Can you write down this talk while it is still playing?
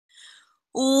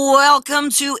Welcome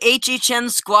to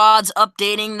HHN Squads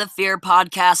Updating the Fear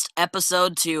Podcast,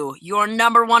 Episode 2, your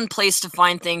number one place to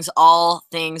find all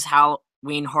things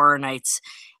Halloween Horror Nights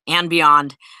and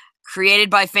beyond, created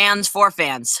by fans for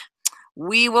fans.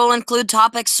 We will include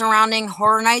topics surrounding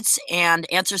Horror Nights and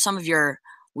answer some of your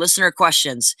listener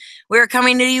questions. We are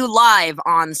coming to you live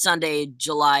on Sunday,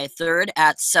 July 3rd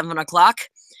at 7 o'clock.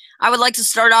 I would like to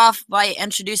start off by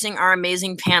introducing our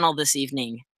amazing panel this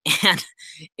evening. And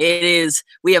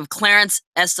we have Clarence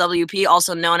SWP,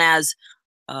 also known as,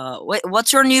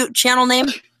 what's your new channel name?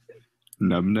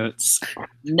 Nubnuts.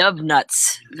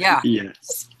 Nubnuts. Yeah.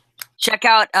 Yes. Check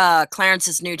out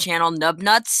Clarence's new channel,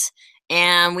 Nubnuts.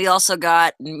 And we also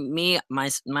got me.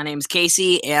 My name's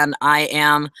Casey, and I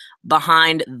am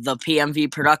behind the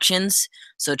PMV Productions.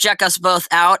 So check us both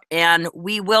out, and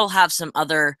we will have some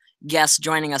other guests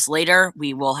joining us later.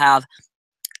 We will have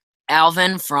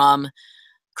Alvin from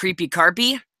Creepy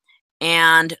Carpy,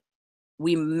 and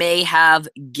we may have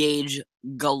Gage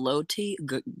Galotti,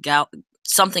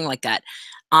 something like that,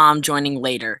 joining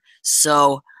later.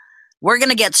 So we're going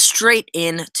to get straight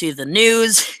into the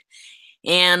news,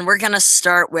 and we're going to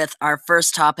start with our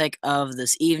first topic of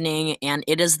this evening, and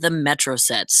it is the Metro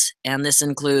sets, and this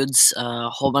includes a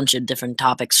whole bunch of different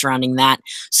topics surrounding that.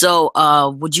 So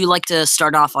would you like to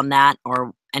start off on that,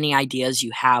 or any ideas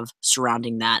you have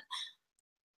surrounding that?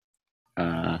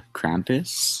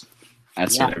 Krampus.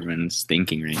 That's Yeah. what everyone's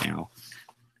thinking right now.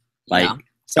 Yeah.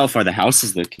 So far the house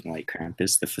is looking like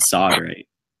Krampus, the facade, right?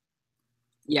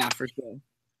 Yeah, for sure.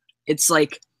 It's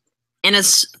like, and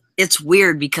it's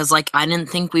weird because like I didn't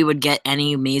think we would get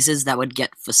any mazes that would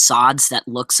get facades that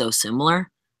look so similar.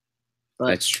 But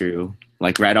That's true.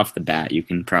 Like right off the bat, you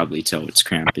can probably tell it's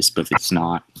Krampus, but if it's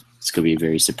not, it's gonna be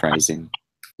very surprising.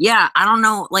 yeah, I don't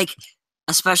know, like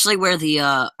especially where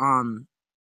the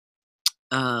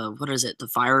what is it? The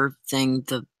fire thing,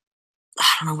 I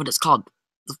don't know what it's called.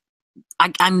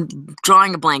 I'm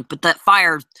drawing a blank, but that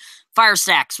fire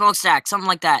stack, smokestack, something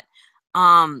like that.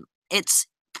 It's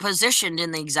positioned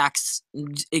in the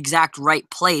exact right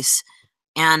place,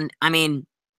 and I mean,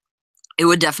 it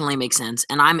would definitely make sense.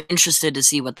 And I'm interested to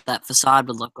see what that facade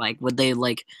would look like. Would they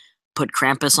like put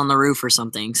Krampus on the roof or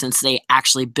something? Since they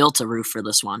actually built a roof for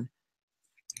this one.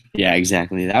 Yeah,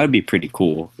 exactly. That would be pretty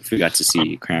cool if we got to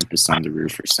see Krampus on the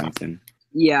roof or something.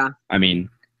 Yeah. I mean,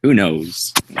 who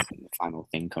knows when the final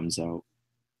thing comes out.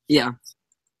 Yeah.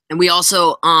 And we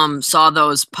also saw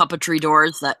those puppetry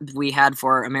doors that we had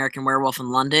for American Werewolf in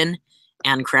London,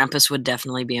 and Krampus would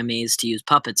definitely be amazed to use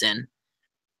puppets in.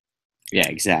 Yeah,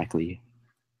 exactly.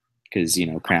 Because,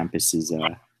 Krampus is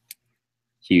a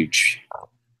huge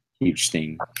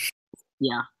thing.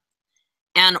 Yeah.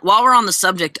 And while we're on the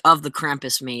subject of the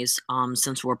Krampus maze,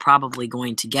 since we're probably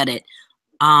going to get it,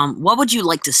 what would you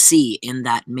like to see in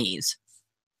that maze?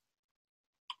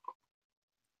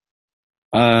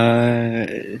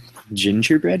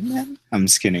 Gingerbread man? I'm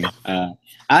just kidding. I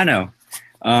don't know.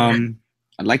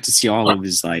 I'd like to see all of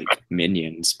his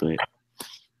minions, but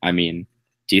I mean,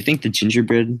 do you think the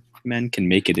gingerbread men can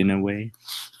make it in a way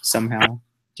somehow?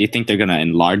 Do you think they're gonna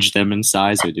enlarge them in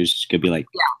size, or there's just gonna be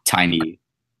tiny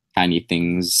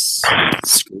things on the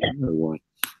screen, or what?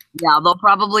 Yeah, they'll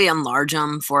probably enlarge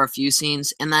them for a few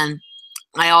scenes, and then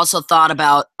I also thought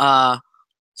about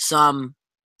some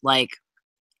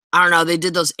I don't know, they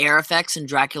did those air effects in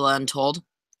Dracula Untold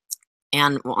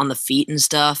and on the feet and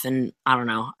stuff, and I don't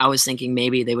know. I was thinking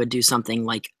maybe they would do something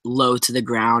like low to the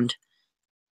ground.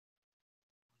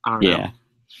 I don't know. Yeah.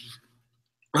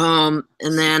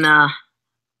 And then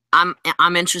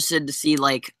I'm interested to see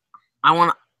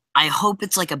I hope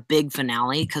it's like a big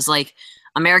finale, because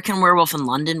American Werewolf in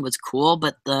London was cool,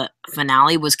 but the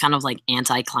finale was kind of like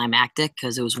anticlimactic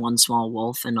because it was one small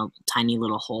wolf in a tiny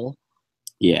little hole.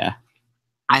 Yeah.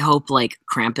 I hope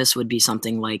Krampus would be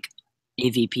something like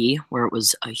AVP, where it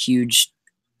was a huge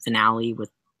finale with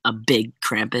a big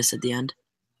Krampus at the end.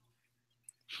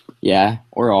 Yeah,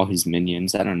 or all his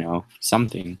minions. I don't know,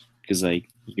 something, because the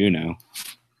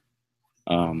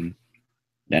end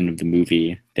of the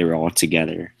movie, they were all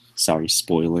together. Sorry,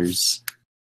 spoilers.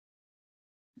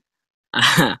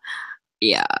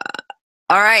 Yeah.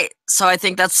 All right. So I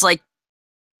think that's. I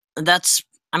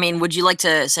mean, would you like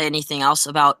to say anything else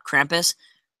about Krampus?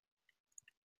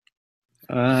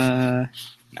 No,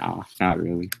 not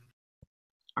really.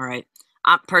 All right.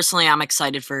 Personally, I'm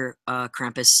excited for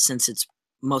Krampus since it's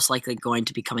most likely going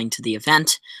to be coming to the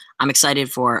event. I'm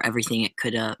excited for everything it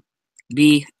could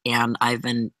be, and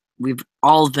we've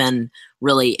all been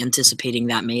really anticipating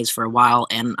that maze for a while,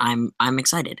 and I'm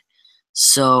excited.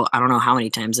 So I don't know how many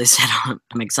times I said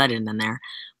I'm excited in there,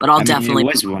 but I'll definitely. It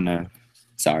was one.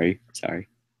 Sorry.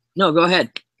 No, go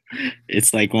ahead.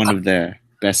 It's like one of the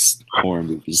best horror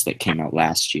movies that came out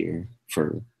last year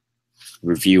for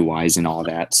review wise and all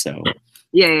that. So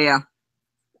Yeah.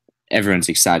 everyone's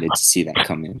excited to see that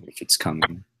come in if it's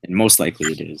coming, and most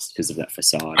likely it is because of that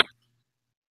facade.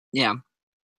 Yeah.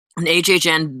 And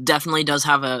HHN definitely does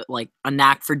have a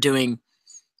knack for doing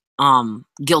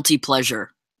guilty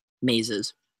pleasure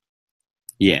mazes.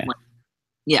 Yeah.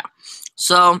 Yeah.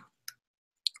 So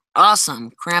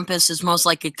awesome. Krampus is most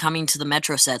likely coming to the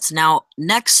Metro sets. Now,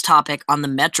 next topic on the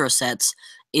Metro sets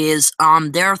is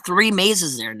there are 3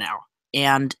 mazes there now.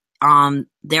 And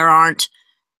there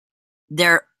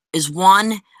is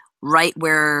one right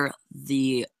where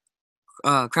the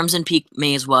Crimson Peak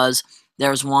maze was.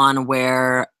 There's one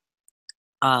where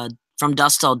From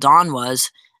Dusk Till Dawn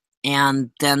was,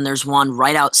 and then there's one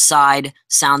right outside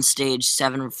Soundstage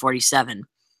 747.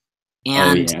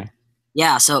 And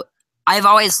yeah, so I've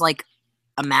always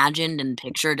imagined and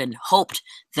pictured and hoped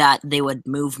that they would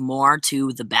move more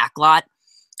to the backlot,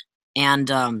 and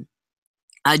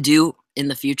I do in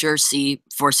the future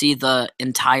foresee the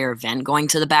entire event going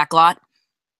to the backlot.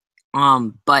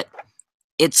 But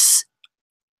it's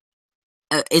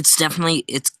definitely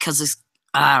because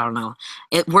I don't know.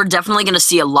 We're definitely going to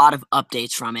see a lot of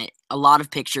updates from it, a lot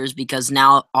of pictures, because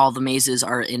now all the mazes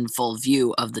are in full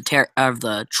view of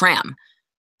the tram.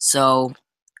 So,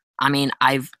 I mean,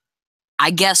 I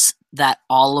guess that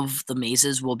all of the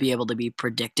mazes will be able to be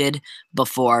predicted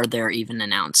before they're even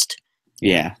announced.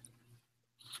 Yeah.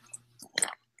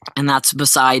 And that's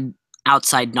beside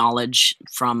outside knowledge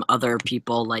from other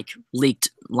people, like leaked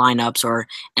lineups or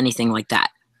anything like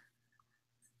that.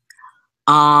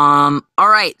 All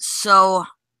right, so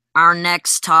our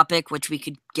next topic, which we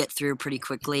could get through pretty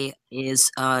quickly,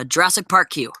 is Jurassic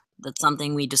Park queue. That's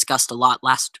something we discussed a lot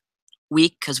last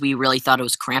week because we really thought it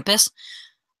was Krampus.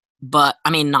 But, I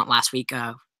mean, not last week,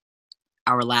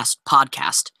 our last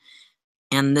podcast.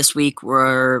 And this week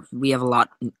we have a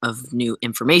lot of new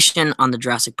information on the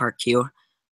Jurassic Park queue.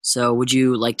 So would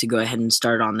you like to go ahead and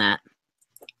start on that?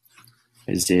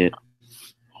 Is it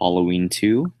Halloween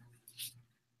 2?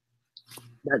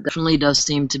 That definitely does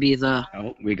seem to be the...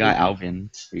 Oh, we got Alvin.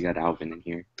 We got Alvin in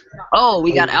here. Oh,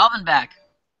 we got Alvin back.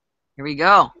 Here we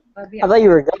go. I thought you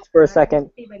were Gus for a second,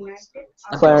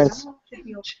 Clarence.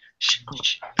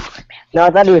 No, I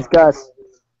thought it was Gus.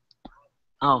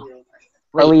 Oh.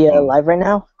 Wait. Are we live right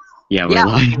now? Yeah, we're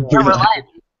live. Yeah, we're live.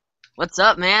 What's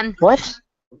up, man? What?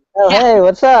 Oh, hey,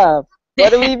 what's up?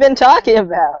 What have we been talking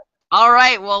about? All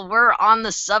right, well, we're on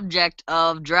the subject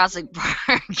of Jurassic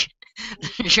Park.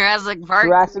 Jurassic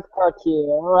Park queue,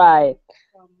 all right.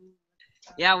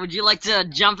 Yeah, would you like to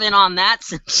jump in on that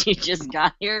since you just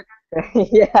got here?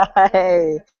 Yeah,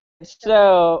 hey.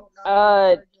 So,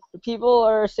 people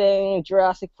are saying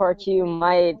Jurassic Park queue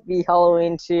might be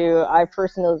Halloween 2. I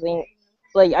personally think,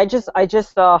 I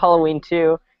just saw Halloween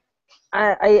 2.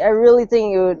 I really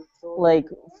think it would,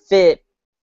 fit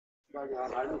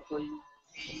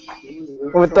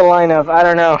with the lineup. I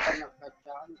don't know.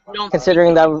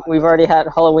 Considering that we've already had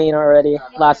Halloween already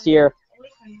last year.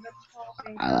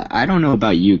 I don't know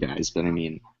about you guys, but I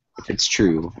mean, if it's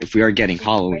true, if we are getting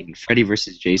Halloween, Freddy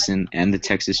vs. Jason, and the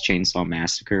Texas Chainsaw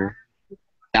Massacre,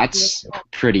 that's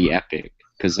pretty epic.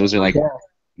 Because those are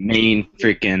main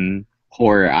freaking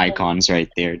horror icons right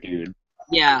there, dude.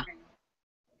 Yeah.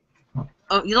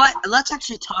 Oh, let's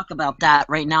actually talk about that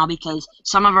right now because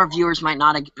some of our viewers might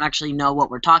not actually know what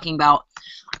we're talking about.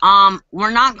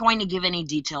 We're not going to give any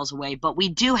details away, but we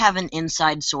do have an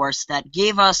inside source that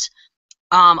gave us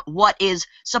what is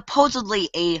supposedly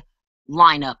a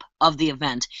lineup of the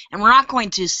event, and we're not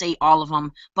going to say all of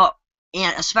them, but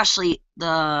especially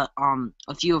the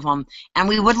a few of them. And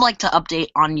we would like to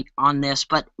update on this,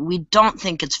 but we don't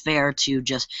think it's fair to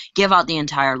just give out the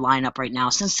entire lineup right now,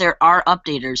 since there are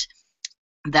updaters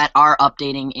that are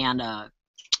updating and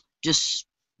just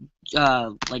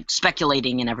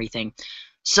speculating and everything.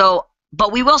 So,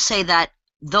 but we will say that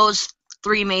those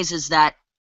 3 mazes that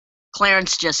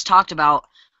Clarence just talked about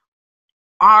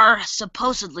are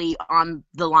supposedly on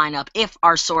the lineup if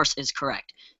our source is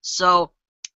correct. So,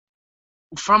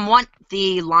 from what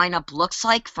the lineup looks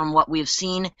like, from what we've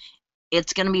seen,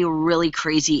 it's going to be a really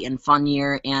crazy and fun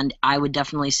year, and I would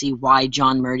definitely see why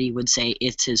John Murdy would say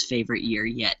it's his favorite year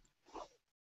yet.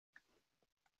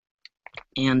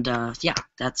 And, yeah,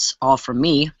 that's all from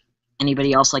me.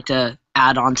 Anybody else like to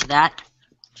add on to that?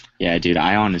 Yeah, dude,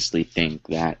 I honestly think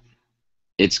that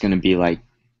it's going to be,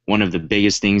 one of the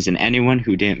biggest things, and anyone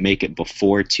who didn't make it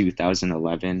before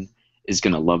 2011 is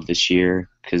going to love this year,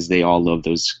 because they all love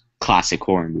those classic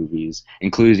horror movies,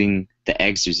 including The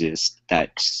Exorcist,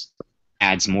 that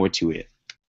adds more to it.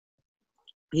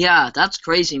 Yeah, that's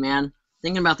crazy, man.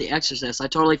 Thinking about The Exorcist, I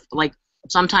totally like.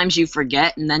 Sometimes you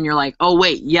forget, and then you're like, "Oh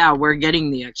wait, yeah, we're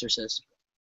getting The Exorcist."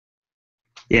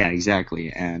 Yeah,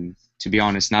 exactly. And to be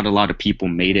honest, not a lot of people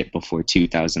made it before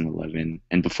 2011.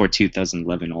 And before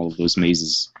 2011, all of those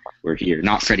mazes were here.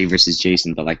 Not Freddy versus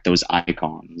Jason, but like those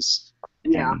icons.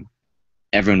 Yeah, And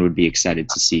everyone would be excited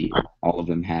to see all of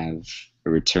them have a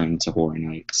return to Horror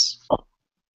Nights.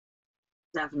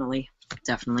 definitely,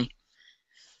 definitely.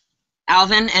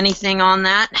 Alvin, anything on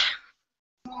that?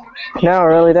 No, I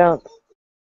really don't.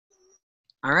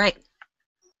 All right,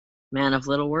 man of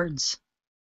little words.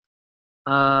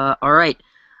 All right.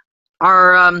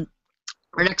 Our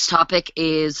next topic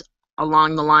is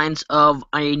along the lines of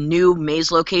a new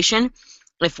maze location.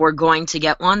 If we're going to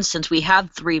get one, since we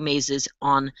have 3 mazes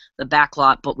on the back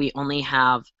lot, but we only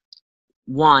have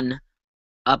 1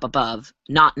 up above,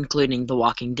 not including The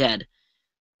Walking Dead.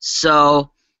 So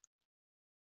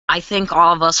I think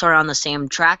all of us are on the same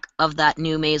track of that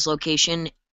new maze location,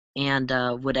 and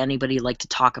would anybody like to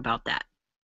talk about that?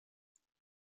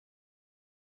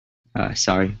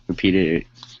 Sorry, repeat it.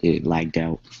 It lagged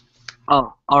out.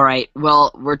 Oh, all right.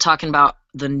 Well, we're talking about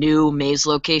the new maze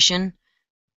location.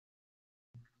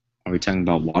 Are we talking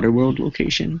about Waterworld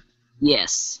location?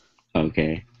 Yes.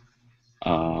 Okay.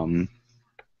 Yeah,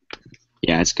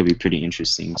 it's gonna be pretty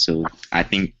interesting. So I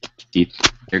think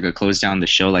they're gonna close down the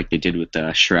show like they did with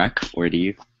Shrek, or do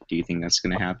you think that's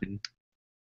gonna happen?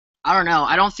 I don't know.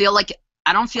 I don't feel like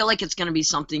it's going to be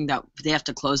something that they have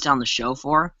to close down the show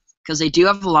for, because they do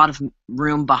have a lot of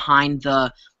room behind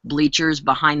the bleachers,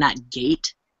 behind that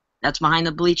gate that's behind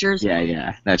the bleachers.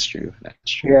 Yeah, that's true. That's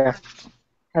true. Yeah.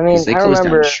 I mean, 'Cause they I closed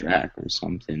remember. down Shrek or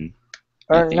something.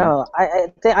 Or think. no,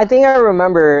 I think I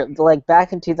remember like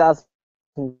back in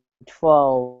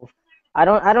 2012.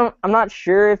 I'm not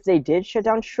sure if they did shut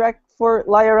down Shrek for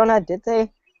La Llorona. Did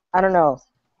they? I don't know.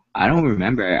 I don't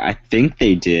remember. I think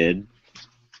they did.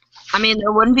 I mean,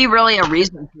 there wouldn't be really a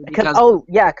reason to, because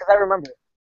Because I remember.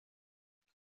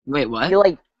 wait, what?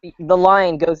 Like the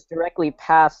line goes directly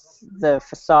past the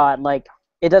facade. Like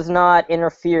it does not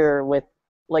interfere with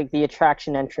like the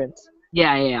attraction entrance.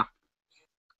 Yeah.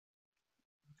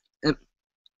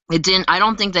 It didn't. I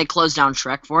don't think they closed down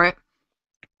Shrek for it.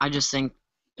 I just think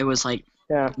it was like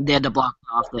they had to block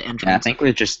off the entrance. Yeah, I think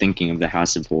we're just thinking of the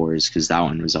House of Horrors because that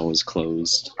one was always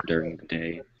closed during the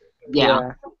day.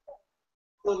 Yeah.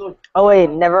 Oh wait,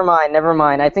 never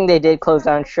mind. I think they did close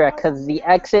down Shrek because the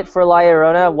exit for La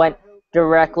Llorona went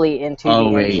directly into the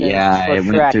entrance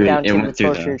for Shrek down to the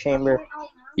torture chamber.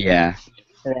 Yeah.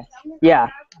 Yeah.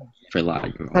 For La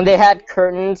Llorona. And they had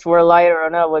curtains where La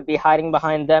Llorona would be hiding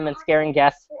behind them and scaring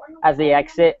guests as they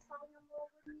exit.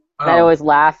 And I'd always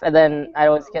laugh, and then I'd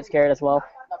always get scared as well.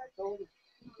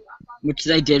 Which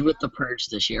they did with The Purge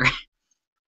this year.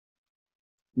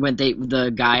 When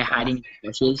the guy hiding in the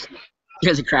bushes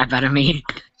scares the crap out of me.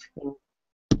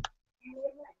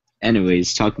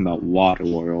 Anyways, talking about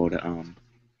Waterworld,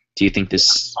 do you think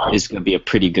this is going to be a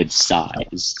pretty good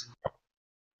size?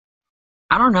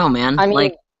 I don't know, man. I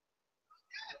mean,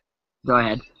 go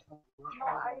ahead.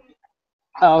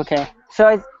 Oh, okay.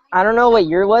 So I don't know what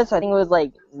year it was. I think it was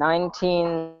like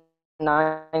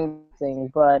 1990,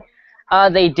 but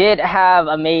they did have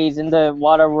a maze in the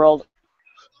Waterworld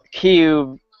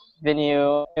Cube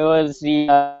venue. It was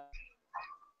the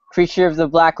Creature of the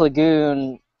Black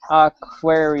Lagoon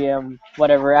Aquarium,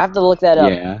 whatever. I have to look that up.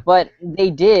 Yeah. But they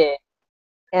did,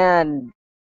 and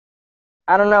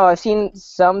I don't know. I've seen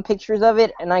some pictures of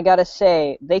it, and I gotta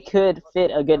say, they could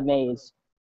fit a good maze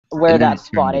where that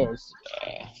spot is.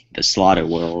 The Slaughter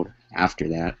World after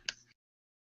that.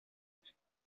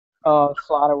 Oh,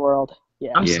 Slaughter World.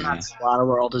 Yeah. I'm sad Slaughter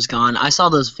World is gone. I saw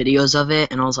those videos of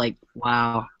it, and I was like,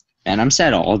 wow. And I'm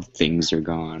sad all the things are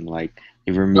gone. Like,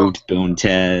 they removed Bill and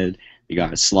Ted. They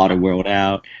got a Slaughter World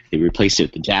out. They replaced it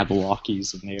with the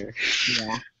Jabberwockies in there.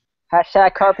 Yeah.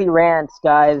 Hashtag Carpy Rants,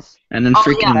 guys. And then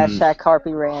Hashtag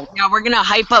Carpy Rants. Yeah, we're going to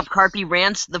hype up Carpy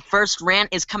Rants. The first rant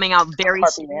is coming out very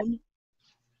soon.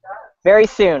 Very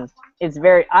soon. It's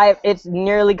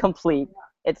nearly complete.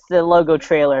 It's the logo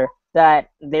trailer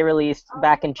that they released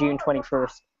back in June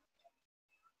 21st.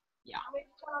 Yeah.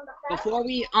 Before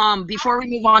we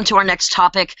move on to our next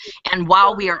topic, and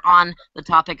while we are on the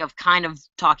topic of kind of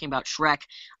talking about Shrek,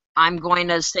 I'm going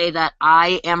to say that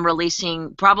I am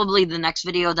releasing, probably the next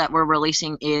video that we're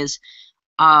releasing is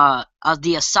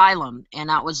The Asylum, and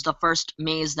that was the first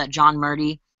maze that John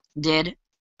Murdy did,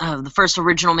 the first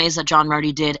original maze that John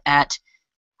Murdy did at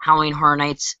Halloween Horror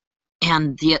Nights,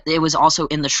 and it was also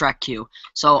in the Shrek queue.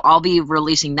 So I'll be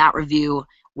releasing that review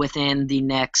within the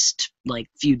next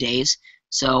few days.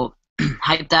 So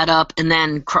hype that up, and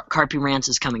then Carpy Rants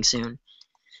is coming soon.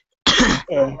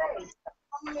 Yeah.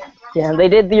 Yeah, they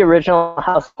did the original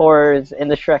House of Horrors in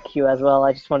the Shrek queue as well.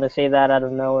 I just want to say that out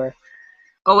of nowhere.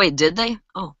 Oh wait, did they?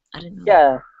 Oh, I didn't know.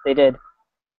 Yeah, they did.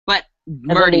 But And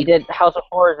then they did House of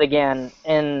Horrors again,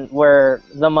 and where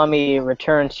The Mummy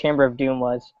Returns Chamber of Doom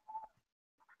was.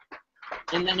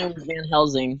 And then it was Van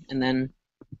Helsing, and then...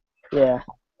 Yeah.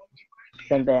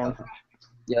 Then bam.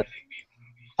 Yep.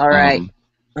 Alright.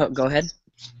 Oh, go ahead.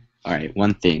 Alright,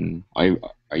 one thing. Are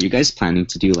you guys planning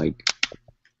to do, like,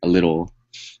 a little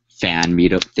fan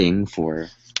meetup thing for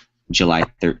July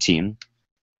 13th?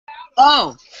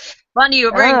 Oh! Funny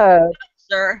you bring it up,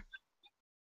 sir.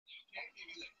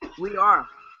 We are.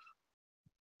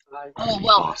 Oh,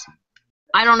 well, Awesome.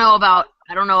 I don't know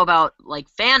about like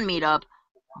fan meetup,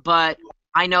 but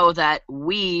I know that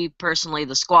we personally,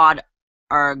 the squad,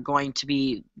 are going to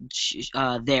be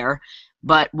there.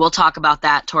 But we'll talk about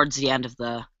that towards the end of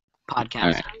the podcast.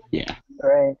 Alright, yeah.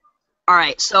 Right. All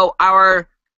right. So our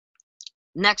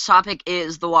next topic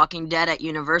is The Walking Dead at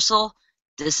Universal.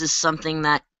 This is something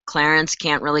that Clarence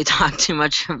can't really talk too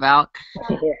much about.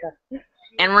 Yeah.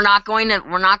 And we're not going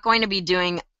to be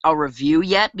doing a review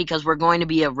yet, because we're going to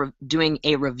be doing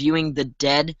a Reviewing the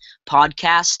Dead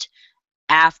podcast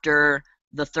after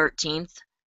the 13th,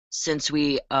 since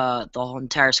we the whole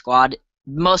entire squad,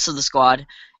 most of the squad,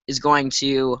 is going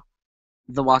to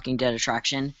the Walking Dead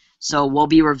attraction. So we'll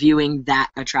be reviewing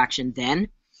that attraction then.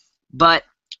 But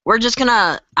we're just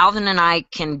gonna, Alvin and I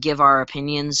can give our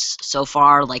opinions so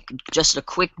far, like just a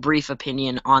quick brief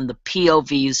opinion on the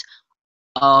POVs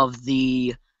of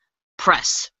the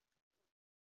press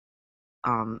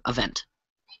event.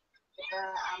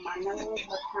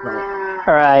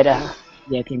 Alright.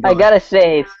 Yeah, I gotta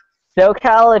say,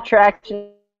 SoCal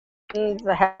Attractions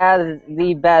has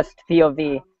the best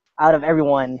POV out of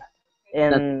everyone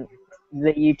in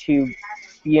the YouTube,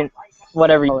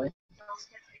 whatever you call it.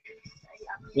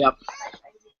 Yep.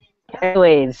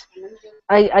 Anyways,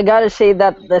 I gotta say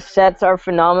that the sets are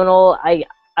phenomenal. I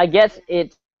guess I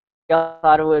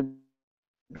thought it would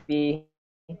be,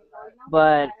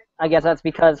 but I guess that's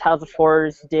because House of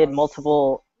Horrors did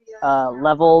multiple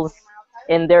levels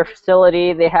in their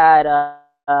facility. They had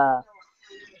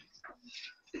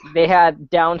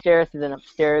downstairs and then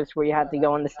upstairs where you had to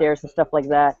go on the stairs and stuff like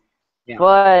that. Yeah.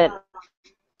 But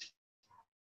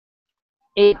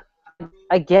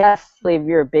I guess if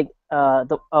you're a big a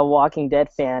Walking Dead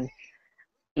fan,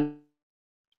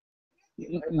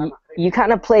 you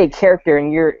kind of play a character,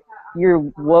 and you're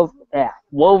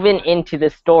woven into the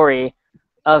story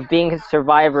of being a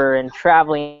survivor and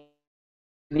traveling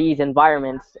these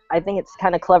environments. I think it's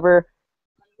kind of clever.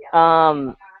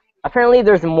 Apparently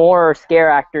there's more scare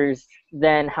actors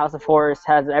than House of Horrors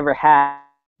has ever had.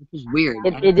 Which is weird.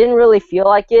 It didn't really feel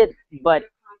like it, but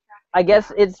I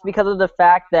guess it's because of the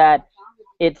fact that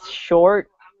it's short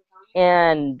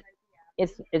and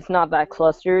it's not that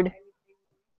clustered.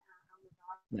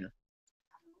 Yeah.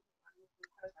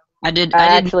 I meant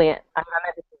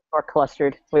it's more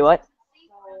clustered. Wait, what?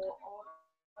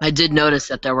 I did notice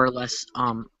that there were less.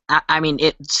 I mean,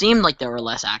 it seemed like there were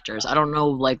less actors. I don't know,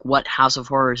 like, what House of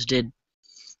Horrors did,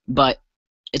 but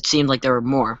it seemed like there were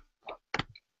more.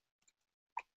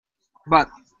 But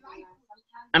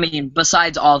I mean,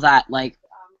 besides all that, like,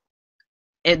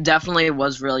 it definitely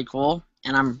was really cool,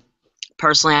 and I'm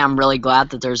really glad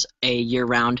that there's a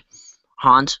year-round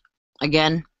haunt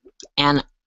again, and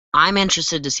I'm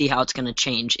interested to see how it's going to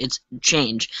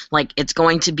change. Like, it's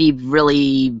going to be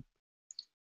really...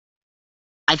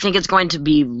 I think it's going to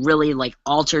be really, like,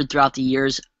 altered throughout the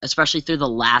years, especially through the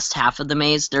last half of the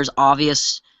maze. There's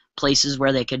obvious places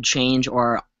where they could change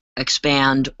or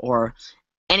expand or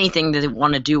anything that they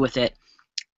want to do with it.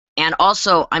 And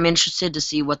also, I'm interested to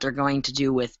see what they're going to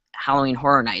do with Halloween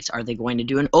Horror Nights. Are they going to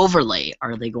do an overlay?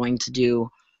 Are they going to do a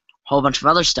whole bunch of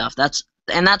other stuff? That's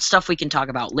stuff we can talk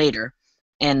about later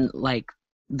in, like,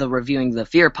 the Reviewing the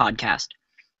Fear podcast.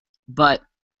 But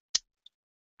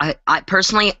I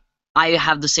personally, I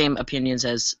have the same opinions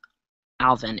as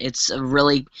Alvin.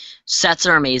 Sets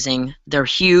are amazing. They're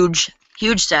huge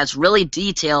sets, really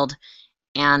detailed,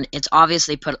 and it's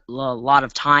obviously put a lot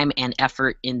of time and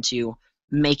effort into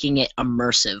making it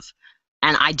immersive.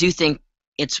 And I do think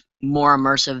it's more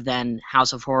immersive than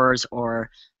House of Horrors or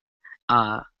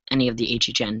any of the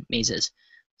HHN mazes.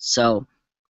 So,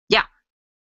 yeah.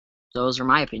 Those are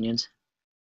my opinions.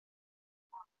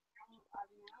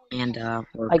 And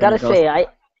I gotta say,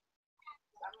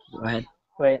 Go ahead.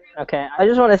 Wait, okay. I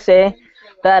just want to say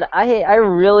that I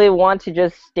really want to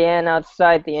just stand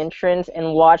outside the entrance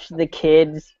and watch the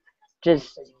kids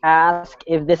just ask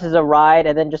if this is a ride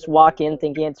and then just walk in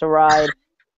thinking it's a ride.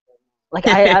 Like,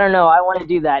 I don't know. I want to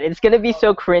do that. It's going to be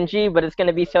so cringy, but it's going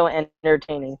to be so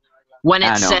entertaining. When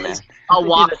I it know, says man. a Especially the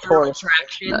walkthrough tourists.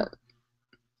 attraction.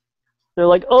 They're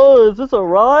like, oh, is this a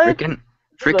ride? Freaking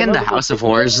the another House of ticket?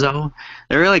 Horrors though.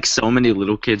 There were like so many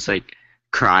little kids like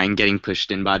crying, getting pushed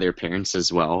in by their parents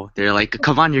as well. They're like,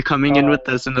 "Come on, you're coming in with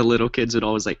us," and the little kids would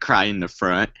always like cry in the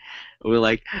front. We're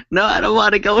like, "No, I don't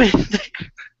want to go in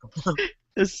there."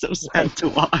 It's so sad to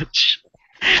watch,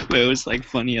 but it was like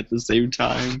funny at the same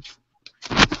time.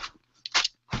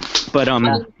 But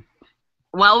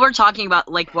While we're talking about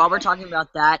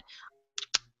that,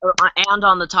 and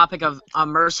on the topic of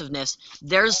immersiveness,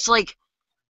 there's like,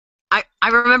 I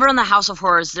remember in the House of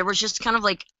Horrors there was just kind of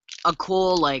like a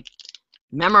cool like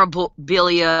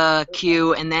memorabilia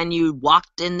queue, and then you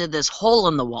walked into this hole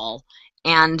in the wall,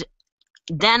 and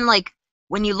then like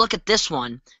when you look at this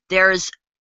one, there's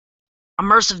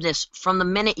immersiveness from the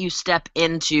minute you step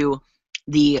into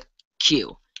the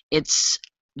queue.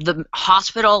 The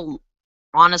hospital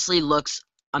honestly looks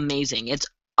amazing. It's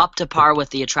up to par with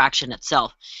the attraction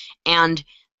itself, and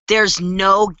there's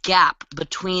no gap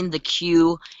between the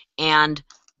queue and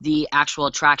the actual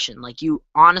attraction. Like, you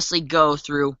honestly go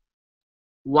through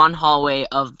one hallway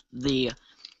of the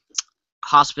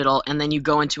hospital, and then you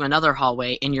go into another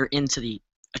hallway, and you're into the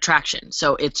attraction.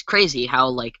 So it's crazy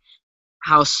how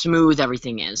smooth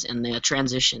everything is, and the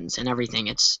transitions and everything.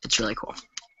 It's really cool.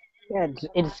 Yeah,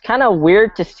 it's kind of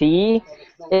weird to see.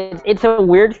 It's a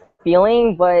weird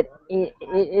feeling, but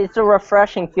it's a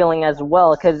refreshing feeling as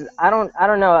well. Cause I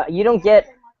don't know. You don't get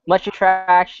much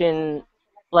attraction,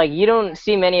 like you don't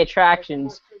see many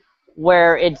attractions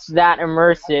where it's that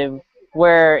immersive,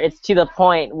 where it's to the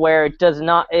point where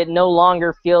it no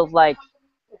longer feels like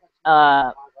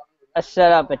a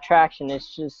set up attraction.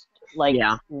 It's just like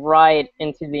Yeah. right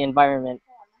into the environment.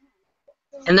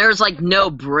 And there's like no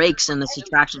breaks in this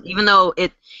attraction, even though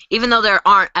there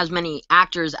aren't as many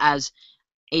actors as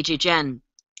HHN.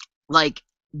 Like,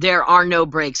 there are no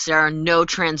breaks, there are no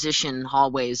transition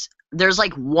hallways. There's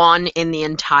like one in the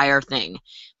entire thing,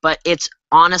 but it's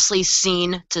honestly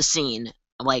scene to scene,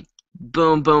 like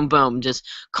boom, boom, boom, just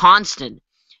constant,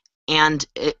 and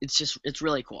it's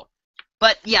really cool.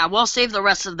 But yeah, we'll save the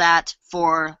rest of that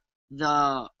for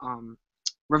the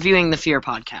reviewing the Fear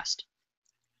podcast.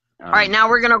 All right, now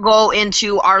we're going to go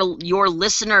into your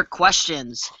listener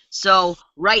questions. So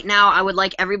right now, I would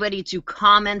like everybody to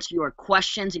comment your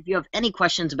questions. If you have any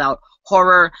questions about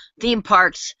horror, theme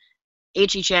parks,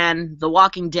 HHN, The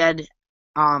Walking Dead,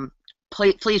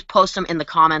 please post them in the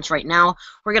comments right now.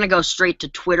 We're going to go straight to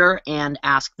Twitter and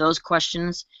ask those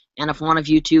questions. And if one of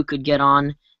you two could get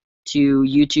on to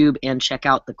YouTube and check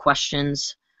out the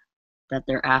questions that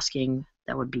they're asking,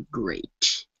 that would be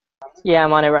great. Yeah,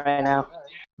 I'm on it right now.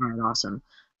 All right, awesome.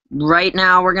 Right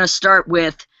now, we're going to start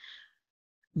with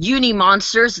Uni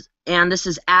Monsters, and this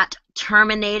is at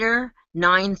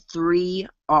Terminator93R.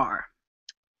 All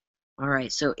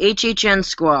right, so HHN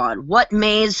Squad, what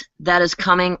maze that is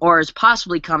coming or is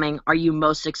possibly coming are you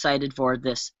most excited for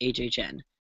this HHN?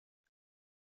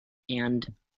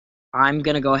 And I'm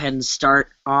going to go ahead and start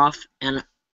off, and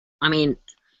I mean,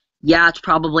 yeah, it's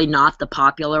probably not the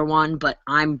popular one, but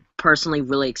I'm personally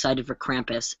really excited for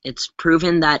Krampus. It's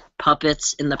proven that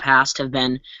puppets in the past have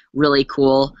been really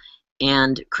cool,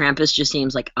 and Krampus just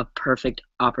seems like a perfect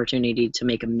opportunity to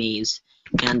make a maze,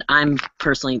 and I'm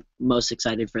personally most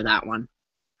excited for that one.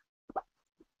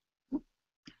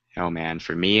 Oh man,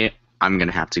 for me, I'm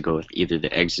gonna have to go with either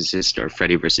The Exorcist or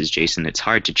Freddy vs. Jason. It's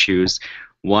hard to choose.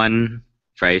 One,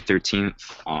 Friday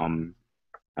 13th.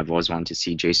 I've always wanted to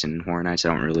see Jason Horror Nights. I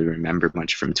don't really remember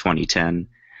much from 2010.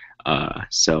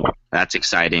 So that's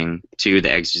exciting. Two,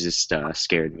 The Exorcist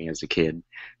scared me as a kid.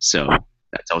 So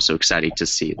that's also exciting to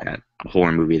see that a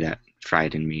horror movie that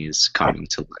frightened me is coming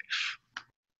to life.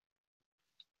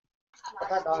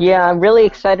 Yeah, I'm really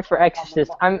excited for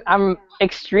Exorcist. I'm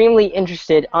extremely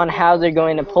interested on how they're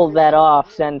going to pull that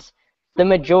off, since the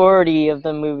majority of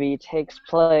the movie takes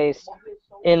place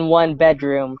in one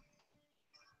bedroom.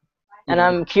 And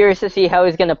I'm curious to see how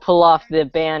he's going to pull off the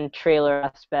band trailer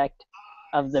aspect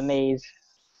of the maze.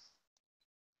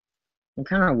 I'm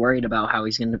kind of worried about how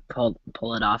he's going to pull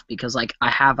it off, because like I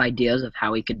have ideas of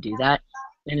how he could do that,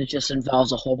 and it just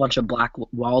involves a whole bunch of black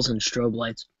walls and strobe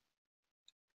lights.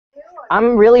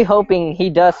 I'm really hoping he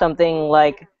does something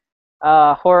like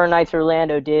Horror Nights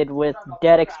Orlando did with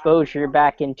Dead Exposure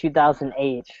back in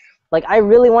 2008. Like, I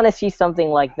really want to see something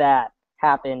like that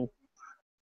happen.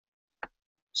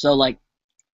 So like,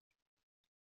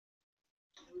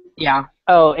 yeah.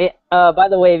 Oh, by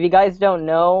the way, if you guys don't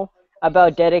know,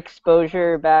 about Dead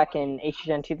Exposure back in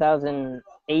HGN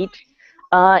 2008.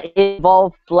 It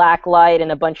involved black light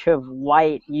and a bunch of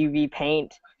white UV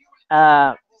paint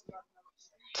uh,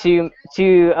 to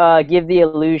give the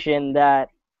illusion that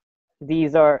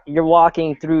you're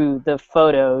walking through the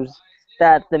photos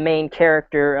that the main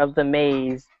character of the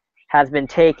maze has been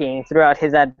taking throughout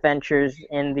his adventures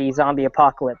in the zombie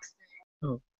apocalypse.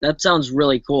 Oh, that sounds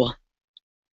really cool.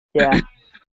 Yeah.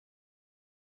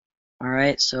 All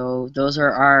right, so those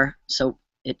are our. So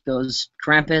it goes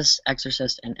Krampus,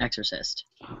 Exorcist, and Exorcist.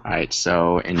 All right,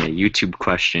 so in a YouTube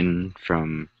question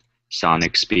from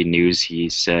Sonic Speed News, he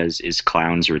says, "Is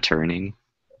clowns returning?"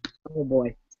 Oh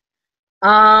boy.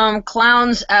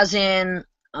 Clowns as in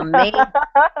a maid.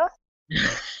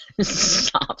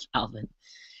 Stop, Alvin.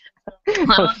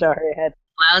 I'm sorry.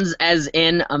 Clowns as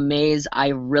in a maze, I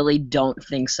really don't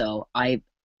think so. I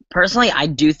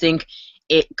do think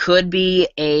it could be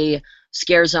a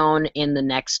scare zone in the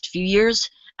next few years.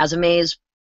 As a maze,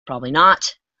 probably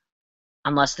not,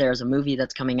 unless there's a movie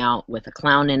that's coming out with a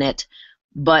clown in it.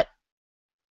 But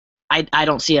I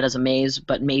don't see it as a maze,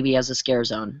 but maybe as a scare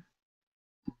zone.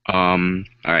 All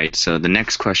right, so the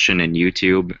next question in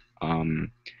YouTube.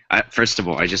 First of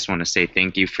all, I just want to say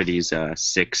thank you for these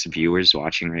 6 viewers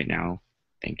watching right now.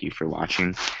 Thank you for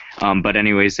watching. But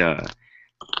anyways, the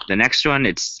next one,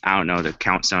 I don't know, the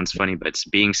count sounds funny, but it's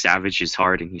Being Savage is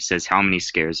Hard, and he says, how many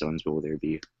scare zones will there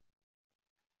be?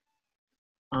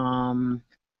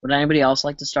 Would anybody else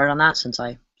like to start on that since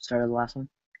I started the last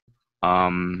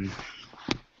one?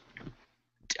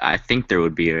 I think there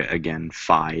would be, again,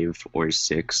 5 or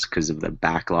 6 because of the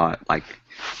backlot. Like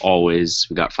always,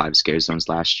 we got 5 scare zones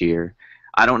last year.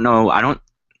 I don't know.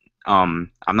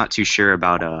 I'm not too sure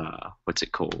about what's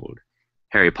it called?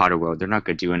 Harry Potter World. They're not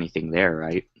gonna do anything there,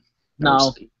 right?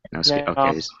 No.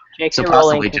 Okay. So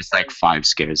possibly just like 5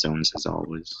 scare zones as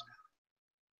always.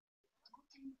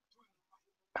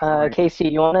 Casey,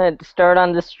 you want to start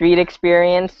on the street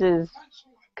experiences?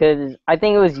 Because I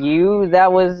think it was you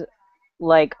that was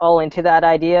like all into that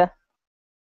idea.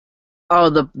 Oh,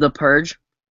 the Purge?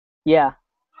 Yeah.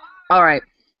 All right.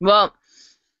 Well,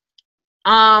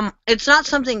 it's not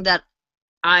something that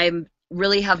I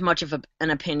really have much of an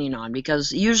opinion on,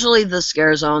 because usually the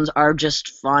scare zones are just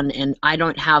fun, and I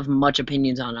don't have much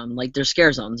opinions on them. Like, they're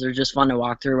scare zones. They're just fun to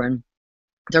walk through, and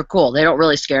they're cool. They don't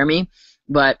really scare me,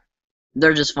 but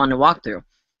they're just fun to walk through.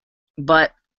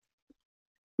 But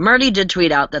Murdy did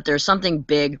tweet out that there's something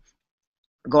big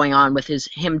going on with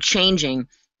him changing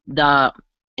the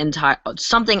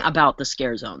something about the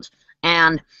scare zones,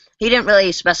 and he didn't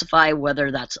really specify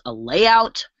whether that's a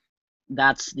layout,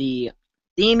 that's the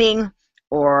theming,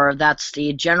 or that's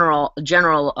the general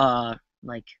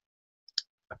like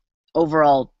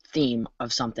overall theme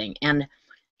of something, and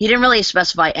he didn't really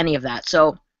specify any of that.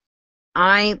 So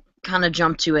I kind of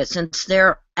jumped to it, since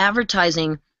they're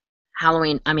advertising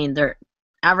Halloween. I mean, they're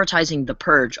advertising The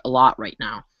Purge a lot right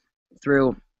now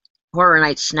through Horror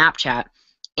Nights Snapchat,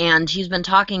 and he's been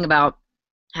talking about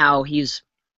how he's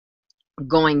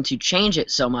going to change it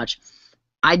so much.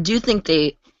 I do think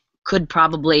they could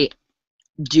probably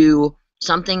do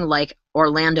something like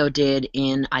Orlando did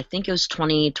in, I think it was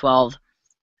 2012.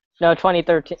 No,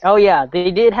 2013. Oh yeah,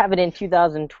 they did have it in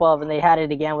 2012, and they had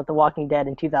it again with The Walking Dead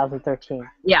in 2013.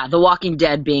 Yeah, The Walking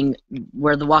Dead being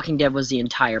where The Walking Dead was the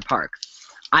entire park.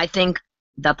 I think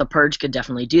that The Purge could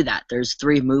definitely do that. There's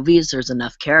 3 movies, there's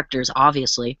enough characters,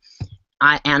 obviously.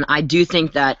 I do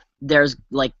think that there's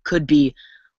could be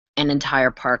an entire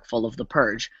park full of The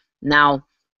Purge. Now,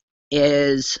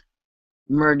 is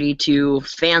Murdy to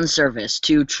fan service,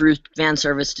 to true fan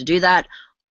service to do that?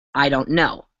 I don't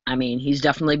know. I mean, he's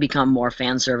definitely become more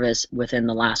fan service within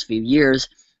the last few years,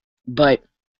 but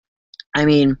I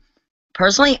mean,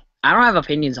 personally, I don't have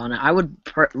opinions on it. I would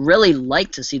really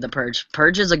like to see The Purge.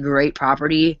 Purge is a great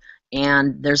property,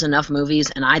 and there's enough movies,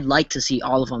 and I'd like to see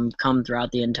all of them come throughout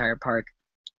the entire park.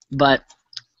 But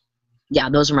yeah,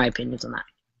 those are my opinions on that.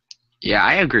 Yeah,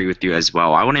 I agree with you as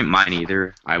well. I wouldn't mind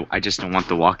either. I just don't want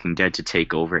The Walking Dead to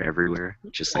take over everywhere,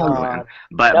 just like Glenn.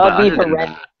 But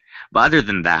other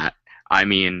than that, I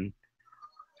mean,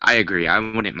 I agree. I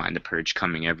wouldn't mind The Purge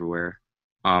coming everywhere.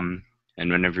 And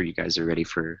whenever you guys are ready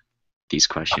for these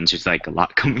questions, there's like a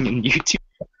lot coming in YouTube.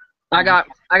 I got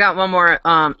one more.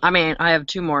 I have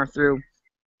 2 more through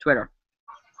Twitter.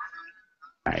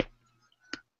 All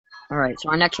right. So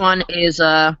our next one is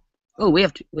we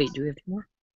have 2. Wait, do we have 2 more?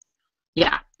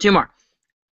 Yeah, 2 more.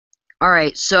 All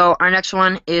right. So our next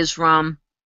one is from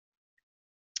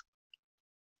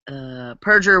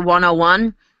Purger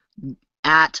 101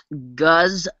 at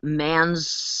Guzman's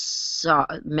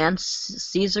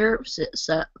Caesar.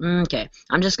 Okay,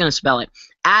 I'm just gonna spell it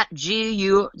at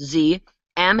GUZMANCESAR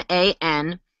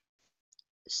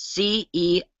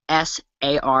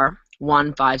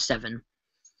 157.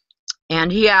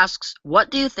 And he asks,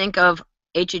 what do you think of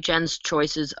HHN's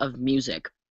choices of music?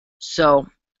 So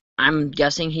I'm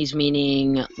guessing he's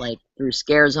meaning like through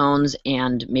scare zones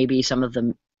and maybe some of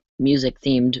the music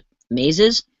themed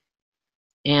mazes.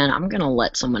 And I'm gonna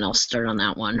let someone else start on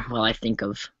that one while I think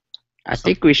of. I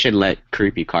think we should let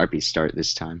Creepy Carpy start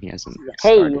this time. He hasn't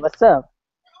Hey, started. what's up?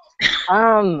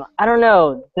 I don't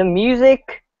know. The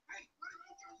music,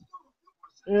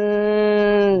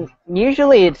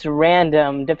 usually it's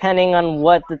random, depending on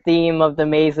what the theme of the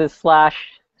mazes slash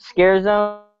scare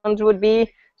zones would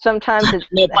be. Sometimes it's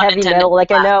No pun heavy intended. metal,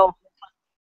 like I know.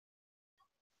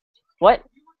 What?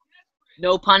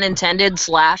 No pun intended.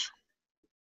 Slash.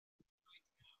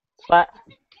 But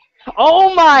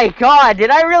oh my God! Did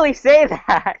I really say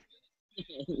that?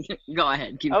 Go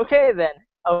ahead. Keep Okay then.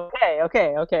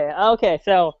 Okay.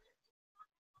 So,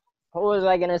 what was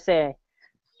I gonna say?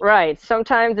 Right.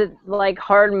 Sometimes it's like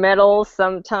hard metal.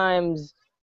 Sometimes,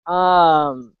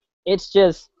 it's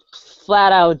just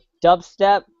flat out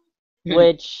dubstep,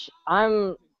 which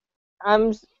I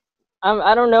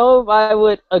don't know if I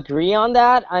would agree on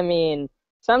that. I mean,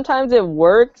 sometimes it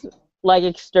works, like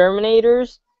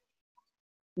Exterminators,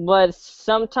 but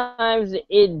sometimes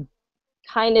it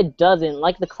kind of doesn't.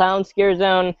 Like the Clown Scare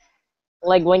Zone,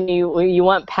 like when you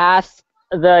went past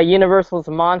the Universal's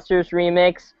Monsters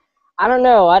remix. I don't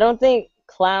know. I don't think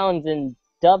clowns and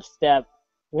dubstep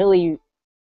really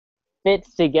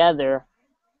fits together.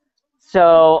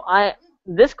 So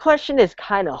this question is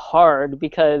kind of hard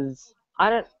because I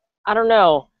don't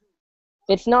know.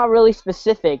 It's not really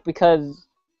specific because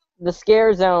the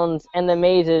scare zones and the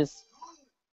mazes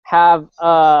have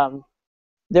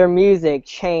their music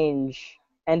change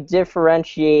and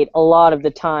differentiate a lot of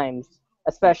the times,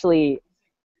 especially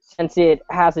since it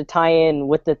has a tie-in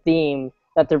with the theme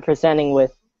that they're presenting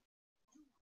with.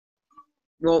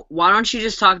 Well, why don't you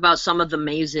just talk about some of the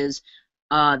mazes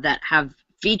that have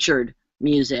featured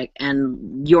music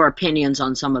and your opinions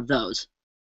on some of those?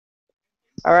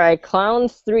 Alright,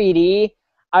 Clowns 3D.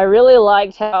 I really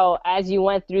liked how, as you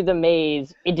went through the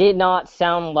maze, it did not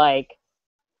sound like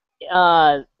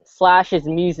Slash's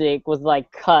music was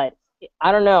like cut.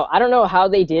 I don't know. I don't know how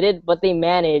they did it, but they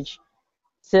managed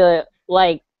to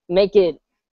like make it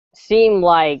seem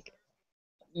like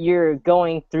you're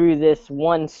going through this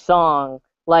one song.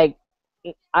 Like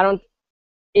I don't.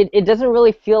 It doesn't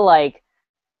really feel like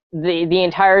the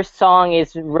entire song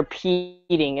is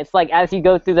repeating. It's like as you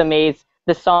go through the maze,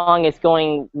 the song is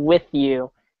going with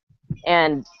you,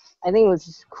 and I think it was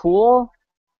just cool.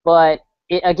 But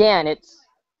it's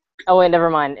oh wait, never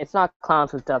mind. It's not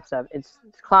clowns with dubstep. It's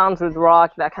clowns with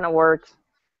rock. That kind of works.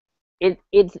 It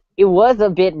was a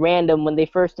bit random when they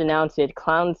first announced it.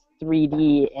 Clowns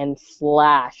 3D and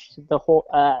Slash,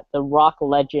 the rock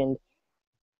legend,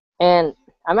 and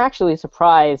I'm actually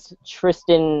surprised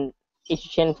Tristan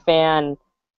Ichin fan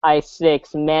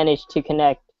I6 managed to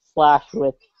connect Slash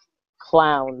with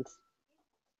clowns,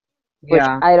 which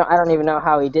Yeah. I don't even know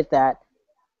how he did that.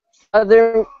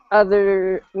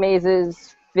 Other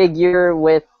mazes figure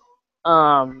with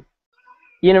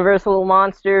Universal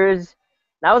Monsters.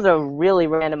 That was a really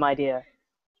random idea.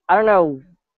 I don't know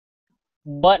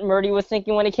what Murdy was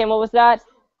thinking when he came up with that.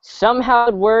 Somehow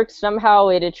it worked. Somehow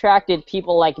it attracted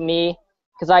people like me,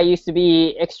 because I used to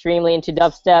be extremely into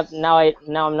dubstep. Now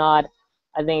I'm not.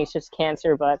 I think it's just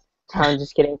cancer, but I'm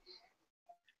just kidding.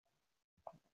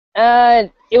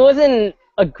 It wasn't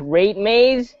a great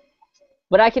maze,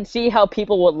 but I could see how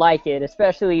people would like it,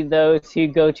 especially those who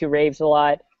go to raves a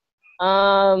lot.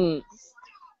 I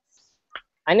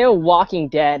know Walking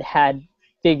Dead had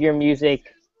figure music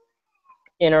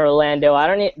in Orlando.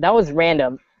 That was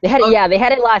random. They had Oh. they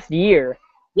had it last year.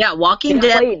 Yeah, Walking They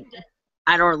Dead played-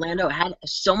 at Orlando had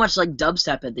so much like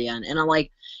dubstep at the end, and I'm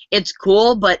like, it's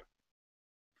cool, but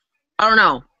I don't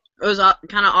know. It was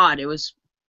kind of odd. It was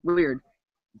weird.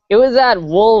 It was that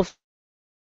wolf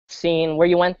scene where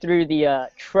you went through the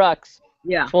trucks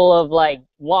Yeah. full of like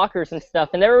walkers and stuff,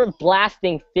 and they were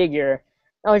blasting figure.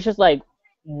 I was just like,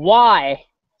 why?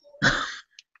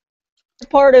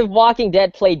 Part of Walking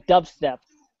Dead played dubstep.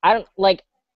 I don't like.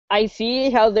 I see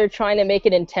how they're trying to make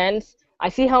it intense. I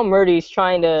see how Murdy's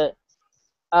trying to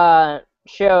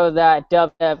show that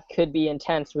dubstep could be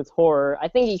intense with horror. I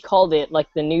think he called it like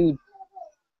the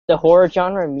horror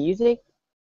genre music.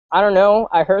 I don't know.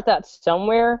 I heard that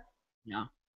somewhere. Yeah.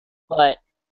 But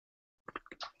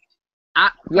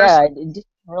Yeah. it didn't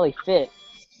really fit.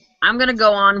 I'm gonna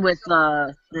go on with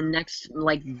the next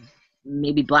like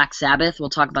maybe Black Sabbath. We'll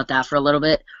talk about that for a little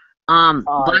bit.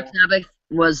 Black Sabbath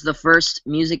was the first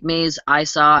music maze I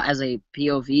saw as a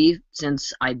POV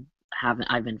since I've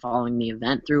been following the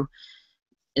event through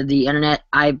the internet.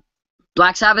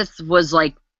 Black Sabbath was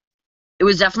like, it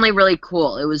was definitely really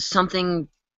cool. It was something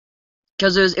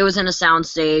because it was in a sound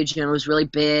stage and it was really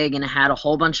big and it had a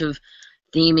whole bunch of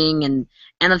theming and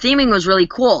the theming was really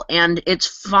cool, and it's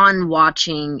fun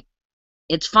watching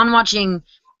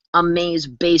a maze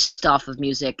based off of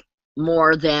music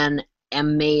more than a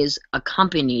maze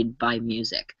accompanied by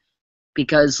music,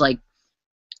 because like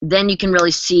then you can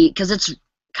really see, because it's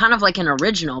kind of like an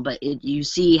original, but you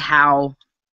see how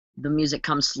the music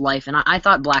comes to life, and I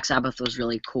thought Black Sabbath was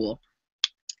really cool.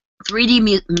 3D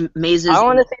mazes. I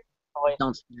want to say.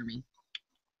 Don't scare me.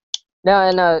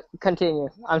 No, continue.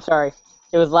 I'm sorry.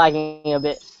 It was lagging a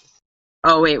bit.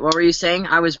 Oh wait, what were you saying?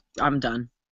 I'm done.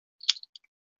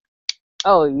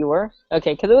 Oh, you were?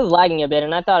 Okay, because it was lagging a bit,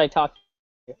 and I thought I talked.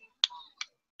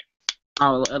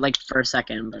 Oh, like for a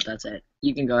second, but that's it.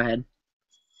 You can go ahead.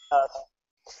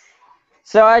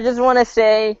 So I just want to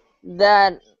say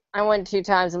that I went 2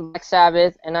 times in Black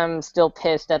Sabbath, and I'm still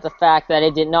pissed at the fact that I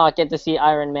did not get to see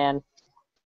Iron Man,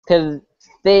 because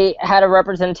they had a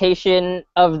representation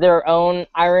of their own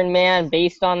Iron Man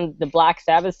based on the Black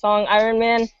Sabbath song Iron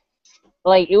Man.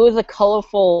 Like, it was a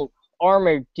colorful,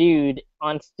 armored dude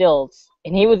on stilts,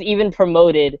 and he was even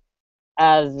promoted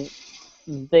as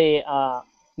the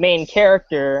main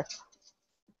character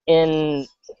in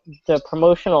the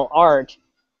promotional art.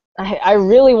 I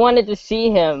really wanted to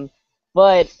see him,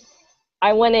 but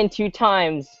I went in 2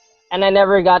 times, and I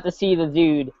never got to see the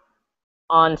dude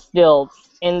on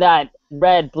stilts in that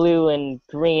red, blue, and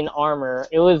green armor.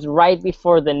 It was right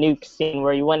before the nuke scene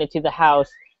where you went into the house,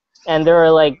 and there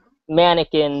were like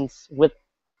mannequins with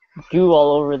goo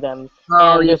all over them,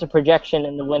 and there's a projection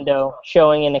in the window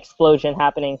showing an explosion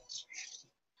happening.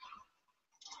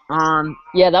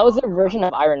 Yeah, that was their version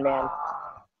of Iron Man.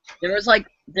 There was a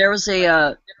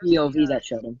POV that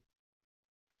showed him.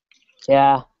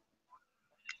 Yeah.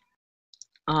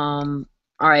 All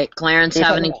right, Clarence,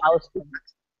 have any?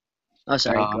 Oh,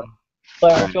 sorry.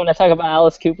 Clarence, you want to talk about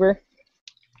Alice Cooper?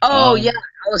 Oh yeah,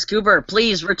 Alice Cooper,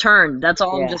 please return. That's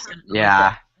all. Yeah. I'm just.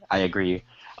 Yeah, I agree.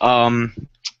 Go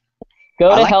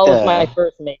to hell with my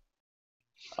first mate.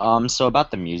 So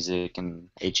about the music and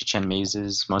HHN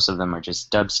mazes, most of them are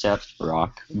just dubstep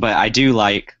rock. But I do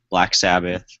like Black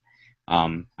Sabbath.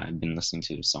 I've been listening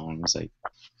to songs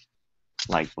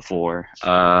like before.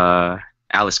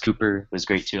 Alice Cooper was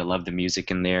great too. I love the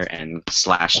music in there, and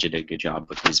Slash did a good job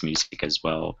with his music as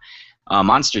well.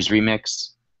 Monsters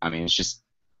Remix, I mean, it's just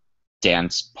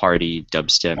dance party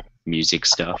dubstep music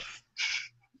stuff.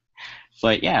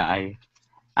 But yeah, I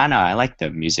don't know. I like the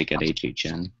music at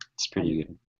HHN. It's pretty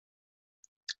good.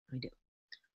 I do.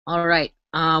 All right.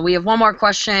 We have one more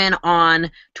question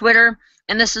on Twitter,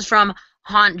 and this is from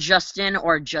Haunt Justin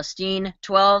or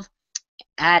Justine12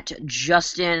 at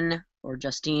Justin or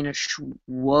Justine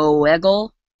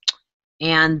Schwoegel,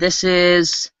 and this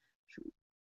is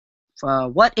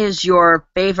what is your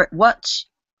favorite? What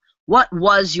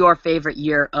was your favorite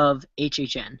year of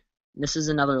HHN? This is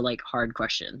another like hard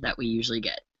question that we usually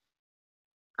get.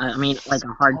 I mean, like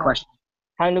a hard question.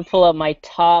 Time to pull up my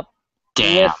top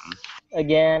list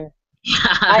again.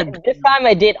 This time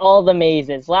I did all the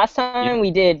mazes. Last time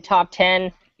we did top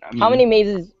 10. How many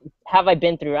mazes have I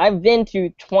been through? I've been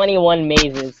to 21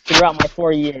 mazes throughout my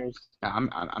 4 years.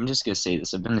 I'm just gonna say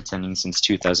this. I've been attending since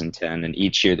 2010, and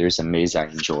each year there's a maze I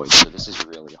enjoyed. So this is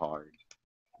really hard.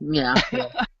 Yeah.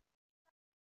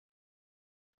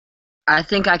 I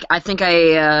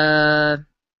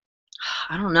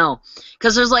don't know,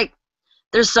 because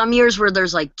there's some years where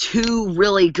there's like 2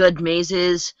 really good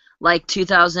mazes, like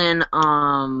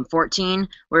 2014,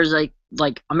 where it's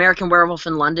like American Werewolf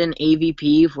in London,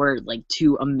 AVP were like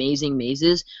 2 amazing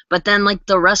mazes, but then like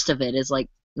the rest of it is like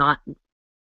not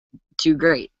too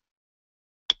great.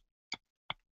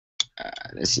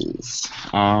 This is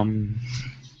I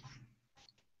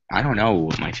don't know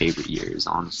what my favorite year is,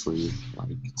 honestly. Like,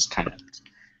 it's kind of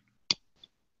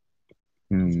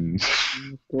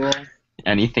Cool.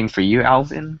 Anything for you,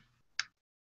 Alvin?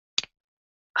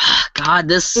 God,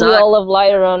 this sucks. All of La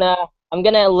Llorona. I'm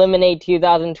gonna eliminate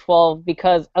 2012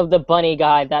 because of the bunny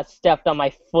guy that stepped on my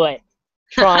foot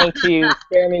trying to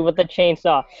scare me with the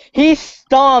chainsaw. He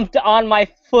stomped on my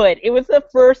foot. It was the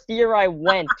first year I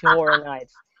went to Horror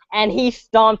Nights, and he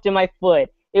stomped in my foot.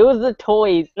 It was the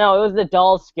toys. No, it was the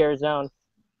doll scare zone.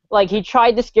 Like, he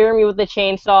tried to scare me with the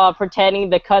chainsaw, pretending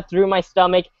to cut through my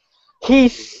stomach. He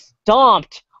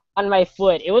stomped on my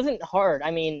foot. It wasn't hard.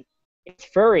 I mean, it's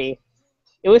furry.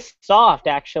 It was soft,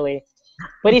 actually.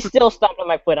 But he still stomped on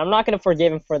my foot. I'm not going to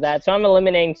forgive him for that, so I'm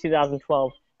eliminating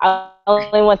 2012. I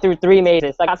only went through 3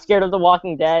 mazes. I got scared of The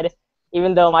Walking Dead,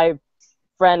 even though my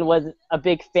friend was a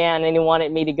big fan and he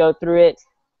wanted me to go through it,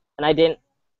 and I didn't.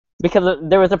 Because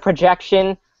there was a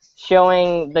projection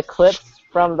showing the clips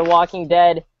from The Walking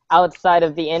Dead outside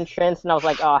of the entrance, and I was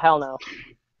like, oh, hell no.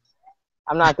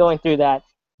 I'm not going through that.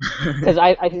 Because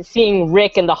I was seeing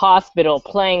Rick in the hospital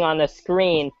playing on the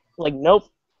screen. Like, nope,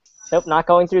 not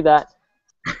going through that.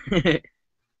 Yeah,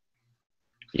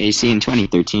 you see, in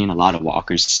 2013, a lot of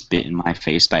walkers spit in my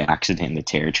face by accident in the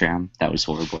terror tram. That was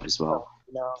horrible as well.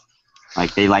 No.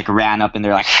 Like, they, like, ran up and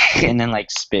they're like, and then,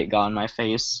 like, spit got on my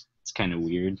face. It's kind of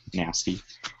weird, nasty.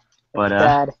 But,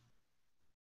 Bad.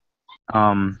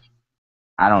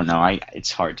 I don't know.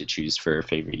 It's hard to choose for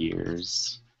favorite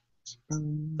years. It's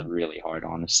really hard,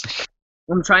 honestly.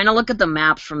 I'm trying to look at the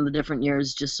maps from the different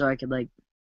years just so I could, like,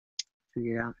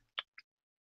 figure it out.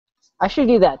 I should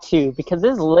do that too, because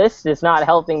this list is not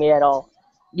helping me at all.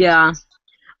 Yeah.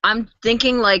 I'm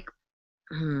thinking, like,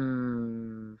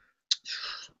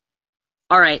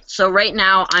 Alright, so right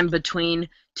now I'm between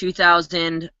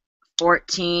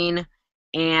 2014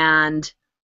 and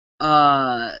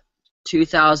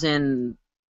 2000.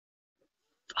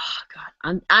 Oh God,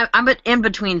 I'm in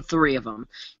between 3 of them: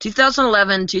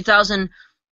 2011,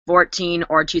 2014,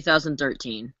 or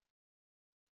 2013.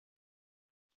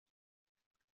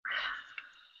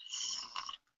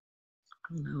 I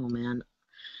don't know, man.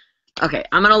 Okay,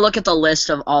 I'm gonna look at the list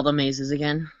of all the mazes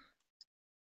again.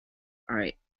 All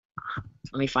right,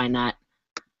 let me find that.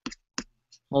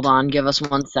 Hold on, give us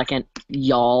 1 second,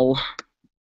 y'all.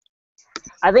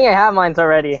 I think I have mine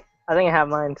already. All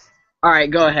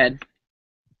right, go ahead.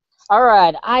 All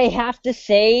right, I have to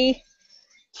say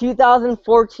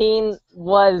 2014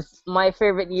 was my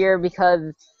favorite year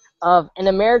because of An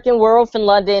American Werewolf in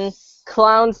London.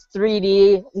 Clowns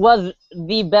 3D was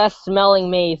the best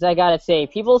smelling maze, I gotta say.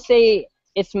 People say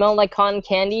it smelled like cotton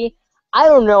candy. I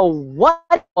don't know what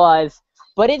it was,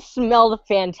 but it smelled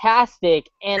fantastic,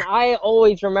 and I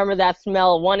always remember that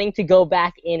smell, wanting to go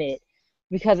back in it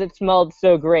because it smelled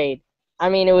so great. I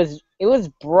mean, it was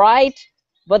bright,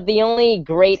 but the only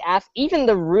great even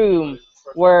the room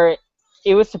where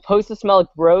it was supposed to smell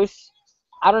gross,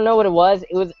 I don't know what it was.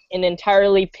 It was an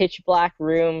entirely pitch black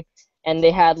room, and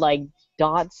they had like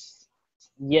dots,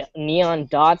 neon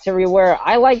dots everywhere.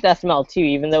 I liked that smell too,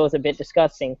 even though it was a bit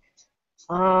disgusting.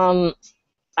 I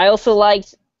also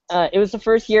liked. It was the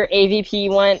first year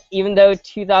AVP went, even though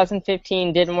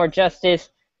 2015 did more justice.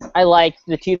 I liked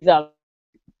the 2000.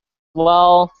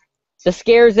 Well, the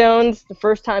scare zones. The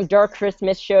first time Dark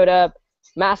Christmas showed up,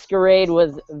 Masquerade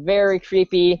was very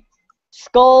creepy.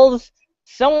 Skulls.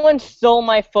 Someone stole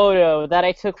my photo that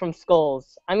I took from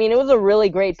Skulls. I mean, it was a really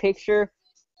great picture.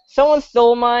 Someone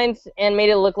stole mine and made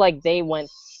it look like they went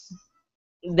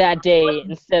that day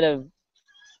instead of...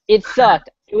 It sucked.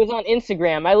 It was on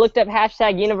Instagram. I looked up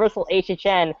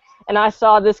 #UniversalHHN, and I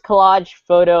saw this collage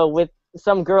photo with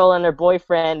some girl and her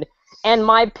boyfriend, and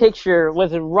my picture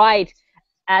was right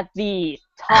at the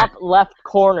top left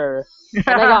corner. And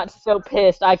I got so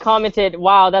pissed. I commented,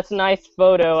 wow, that's a nice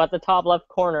photo at the top left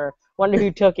corner. Wonder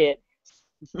who took it.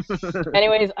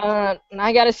 Anyways,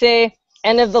 I gotta say,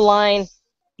 end of the line.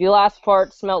 The last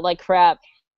part smelled like crap.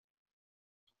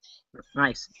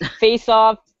 Nice. Face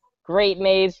Off, great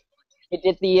maze. It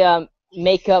did the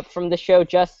makeup from the show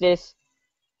Justice.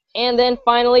 And then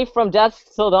finally, From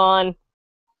Dusk Till Dawn,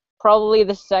 probably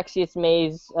the sexiest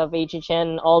maze of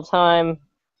HHN all time.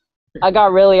 I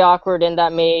got really awkward in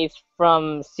that maze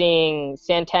from seeing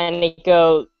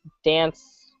Santanico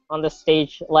dance on the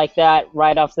stage like that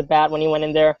right off the bat when he went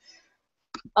in there.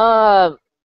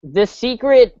 The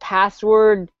secret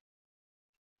password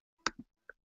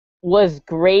was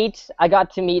great. I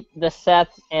got to meet the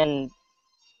Seth and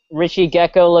Richie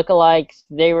Gecko lookalikes.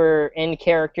 They were in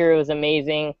character. It was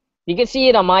amazing. You can see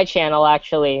it on my channel,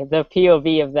 actually, the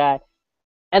POV of that.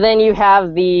 And then you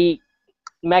have the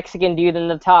Mexican dude in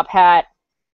the top hat,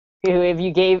 who, if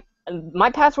you gave... My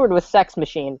password was sex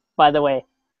machine, by the way.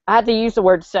 I had to use the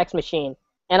word sex machine,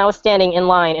 and I was standing in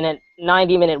line in a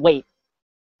 90-minute wait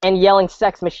and yelling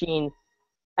sex machine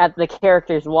at the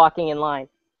characters walking in line.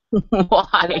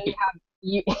 Why?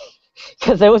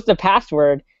 Because it was the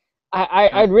password.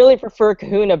 I'd really prefer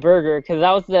Kahuna Burger, because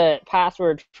that was the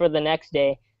password for the next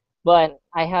day, but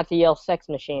I had to yell sex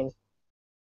machine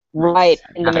right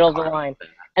in the middle of the line.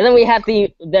 And then we had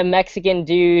the Mexican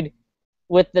dude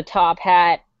with the top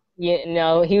hat. You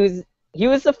know, he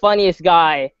was the funniest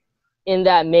guy in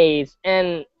that maze,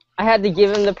 and I had to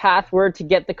give him the password to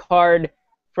get the card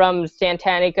from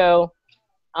Santanico.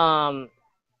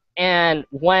 and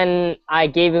when I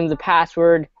gave him the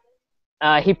password,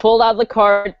 he pulled out the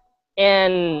card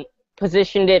and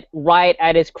positioned it right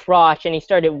at his crotch, and he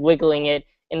started wiggling it,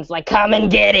 and it's like, come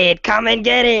and get it, come and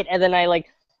get it. And then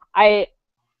I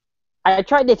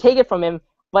tried to take it from him,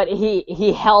 but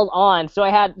he held on, so I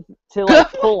had to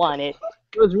like pull on it.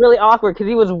 It was really awkward because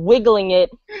he was wiggling it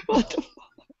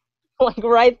like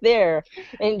right there,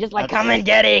 and just like, come and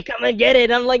get it, come and get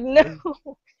it. I'm like, no.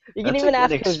 You can even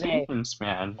ask Jose.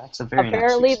 Man. That's a very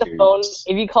Apparently, nice the phone. experience.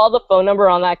 If you call the phone number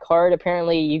on that card,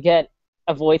 apparently you get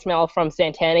a voicemail from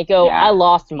Santanico. Yeah. I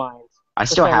lost mine. I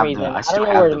For still some have reason. the I I still don't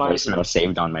know have where the mine is. voicemail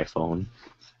saved on my phone.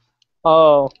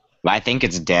 Oh, But I think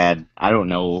it's dead. I don't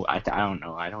know. I don't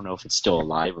know. I don't know if it's still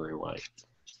alive or what.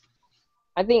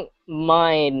 I think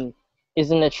mine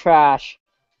is in the trash,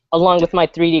 along with my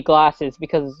 3D glasses,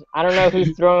 because I don't know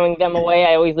who's throwing them away.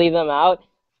 I always leave them out.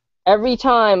 Every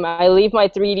time I leave my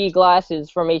 3D glasses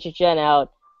from HHN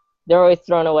out, they're always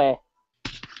thrown away.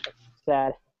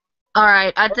 Sad. All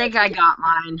right, I think I got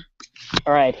mine.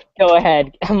 All right, go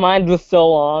ahead. Mine was so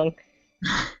long.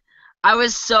 I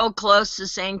was so close to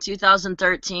saying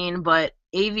 2013, but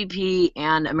AVP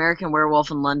and American Werewolf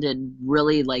in London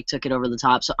really like took it over the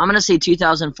top. So I'm gonna say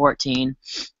 2014.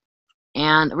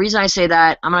 And the reason I say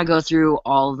that, I'm gonna go through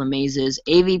all of the mazes.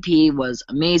 AVP was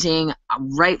amazing.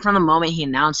 Right from the moment he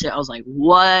announced it, I was like,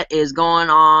 "What is going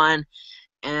on?"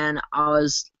 And I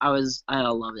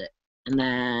loved it. And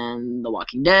then The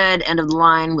Walking Dead, End of the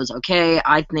Line, was okay.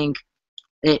 I think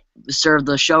it served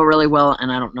the show really well,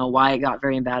 and I don't know why it got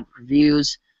very bad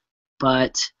reviews.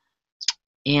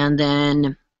 And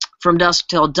then From Dusk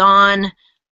Till Dawn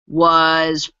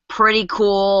was pretty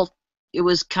cool. It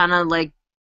was kind of like,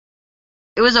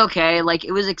 it was okay. Like,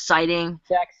 it was exciting.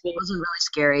 Sexy. It wasn't really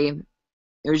scary.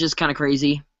 It was just kind of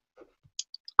crazy.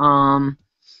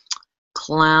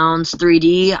 Clowns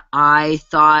 3D, I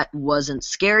thought wasn't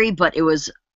scary, but it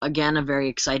was, again, a very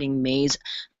exciting maze.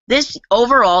 This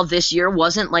year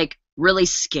wasn't like really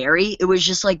scary. It was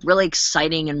just like really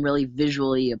exciting and really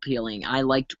visually appealing. I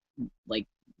liked like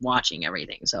watching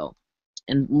everything, so,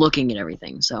 and looking at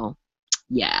everything. So,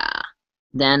 yeah.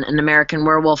 Then An American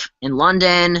Werewolf in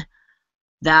London.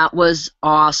 That was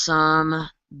awesome.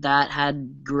 That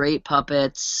had great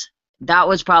puppets. That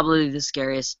was probably the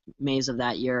scariest maze of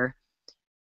that year.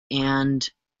 And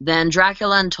then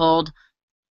Dracula Untold,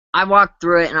 I walked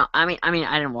through it, and I mean,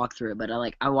 I didn't walk through it, but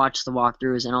I watched the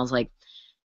walkthroughs, and I was like,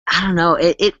 I don't know,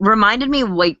 it reminded me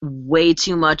like way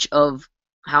too much of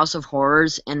House of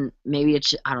Horrors, and maybe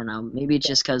it's, I don't know, maybe it's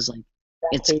just because like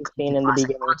it's That scene in the classic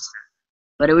beginning. monster.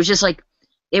 But it was just like,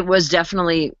 it was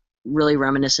definitely really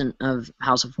reminiscent of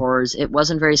House of Horrors. It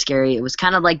wasn't very scary. It was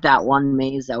kind of like that one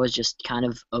maze that was just kind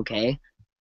of okay.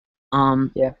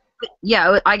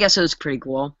 Yeah, I guess it was pretty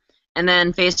cool. And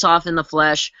then Face Off in the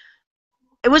Flesh,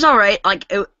 it was all right. Like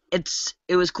it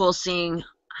was cool seeing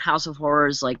House of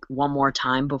Horrors like one more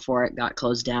time before it got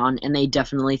closed down, and they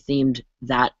definitely themed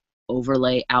that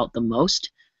overlay out the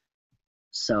most.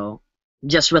 So,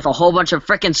 just with a whole bunch of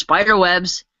frickin' spider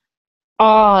webs.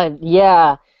 Oh,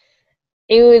 yeah.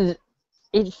 It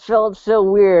felt so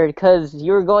weird because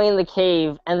you were going in the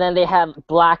cave and then they had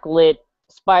black lit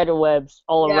spider webs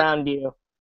all around you.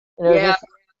 And it was just,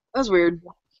 that was weird.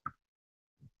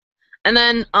 And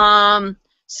then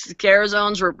scare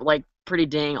zones were like pretty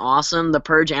dang awesome. The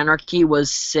Purge Anarchy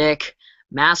was sick.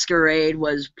 Masquerade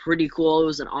was pretty cool. It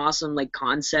was an awesome like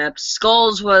concept.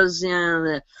 Skulls was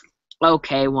the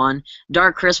okay one.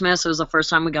 Dark Christmas was the first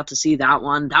time we got to see that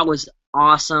one. That was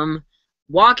awesome.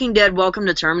 Walking Dead Welcome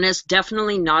to Terminus,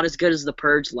 definitely not as good as The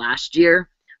Purge last year,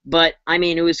 but I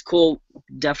mean it was cool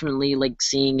definitely like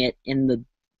seeing it in the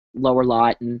lower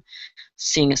lot and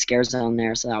seeing a scare zone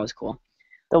there, so that was cool.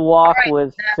 the walk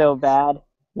was so bad.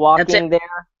 Walking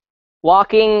there.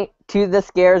 Walking to the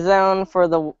scare zone for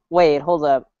the... Wait, hold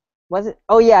up. Was it?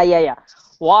 Oh, yeah.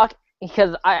 Walk...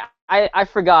 Because I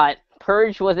forgot.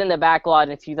 Purge was in the back lot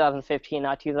in 2015,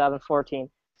 not 2014.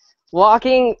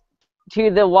 Walking to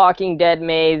the Walking Dead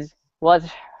maze was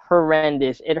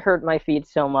horrendous. It hurt my feet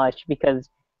so much because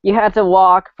you had to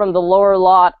walk from the lower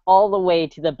lot all the way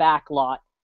to the back lot.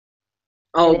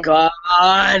 Oh, God.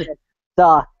 It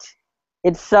sucked.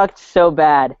 It sucked so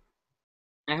bad.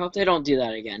 I hope they don't do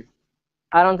that again.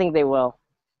 I don't think they will.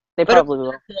 They probably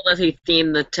will. Cool that they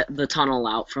themed the tunnel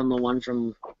out from the one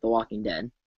from The Walking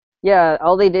Dead. Yeah,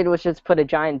 all they did was just put a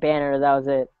giant banner. That was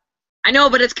it. I know,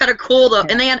 but it's kind of cool though,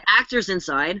 and they had actors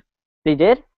inside. They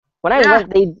did? When I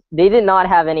went, they did not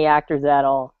have any actors at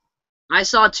all. I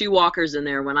saw 2 walkers in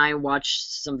there when I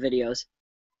watched some videos.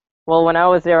 Well, when I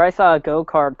was there, I saw a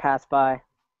go-kart pass by.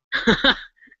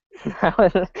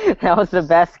 That was the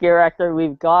best scare actor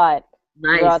we've got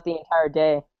Nice. throughout the entire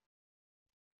day.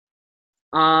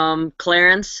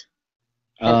 Clarence.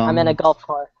 I'm in a golf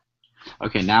cart.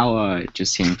 Okay, now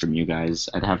just hearing from you guys,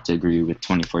 I'd have to agree with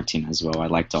 2014 as well. I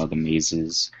liked all the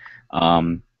mazes.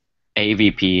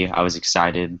 AVP, I was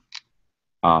excited.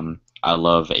 I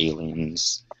love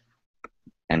Aliens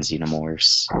and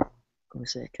Xenomorphs.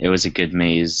 It was a good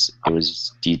maze. It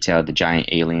was detailed. The giant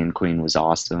alien queen was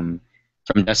awesome.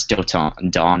 From Dusk Till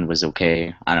Dawn was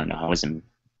okay. I don't know. I wasn't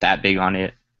that big on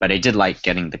it, but I did like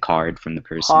getting the card from the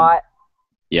person. Hot,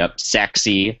 Yep,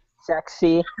 sexy.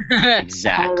 sexy,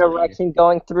 Exactly. erection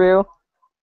going through.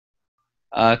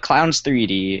 Clowns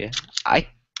 3D. I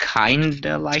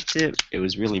kinda liked it. It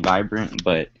was really vibrant,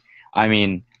 but I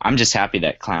mean, I'm just happy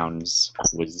that Clowns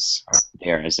was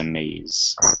there as a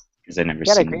maze because I never You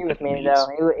gotta seen agree a with me maze.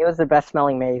 though. It was the best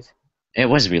smelling maze. It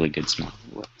was really good smell.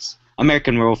 It was.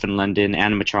 American Werewolf in London.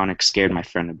 Animatronics scared my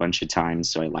friend a bunch of times,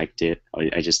 so I liked it.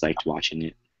 I just liked watching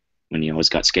it when he always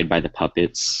got scared by the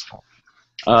puppets.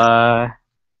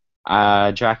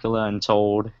 Dracula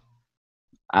Untold.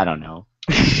 I don't know.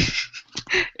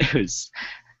 It was.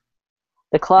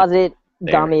 The closet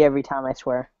There. got me every time, I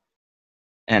swear.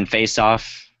 And Face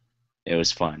Off. It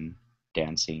was fun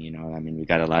dancing. You know, I mean, you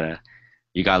got a lot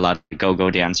of go-go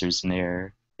dancers in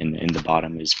there. In the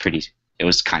bottom is pretty. It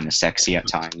was kind of sexy at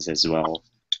times as well.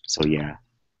 So yeah.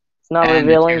 It's not And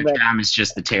revealing, the but Terror Tram is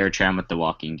just the Terror Tram with the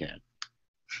Walking Dead.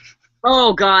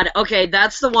 Oh God. Okay,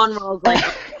 that's the one where I was like,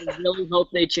 I really hope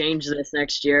they change this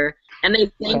next year. And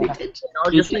they changed it. I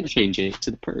was You just can like, change it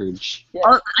to the Purge.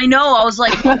 I know. I was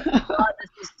like, oh God, this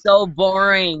is so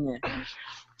boring.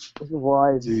 it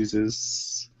was.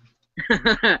 Jesus.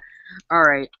 All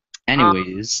right.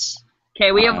 Anyways,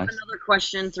 Okay, we have Uh, another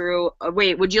question through.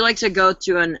 Wait, would you like to go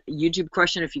to a YouTube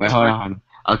question if you wait, can? hold on.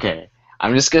 Okay,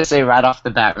 I'm just gonna say right off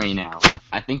the bat right now.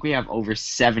 I think we have over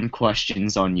 7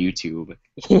 questions on YouTube.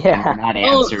 And we're Yeah. not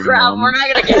Oh answering crap! them. We're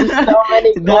not gonna get. So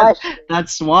many That- questions.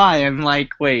 That's why I'm like,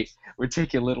 wait, we're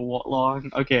taking a little long.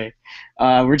 Okay,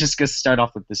 we're just gonna start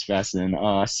off with this fast then.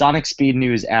 Sonic Speed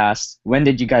News asks, when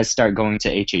did you guys start going to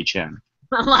HHM?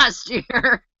 Last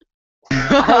year.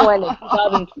 I went in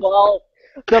 2012.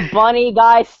 The bunny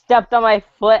guy stepped on my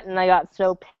foot, and I got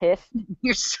so pissed.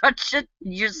 You're such a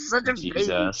baby.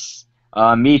 Jesus. Me,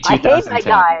 I hate 2010. that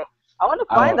guy. I want to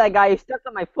find Oh. that guy who stepped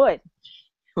on my foot.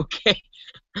 Okay.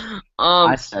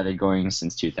 I started going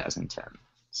since 2010.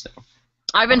 So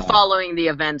I've been following the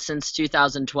event since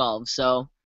 2012. So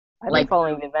I've Like- been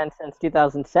following the event since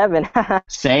 2007.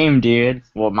 same, dude.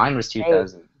 Well, mine was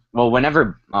 2000. Well,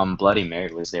 whenever Bloody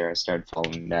Mary was there, I started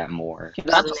following that more.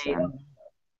 2008.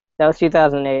 That was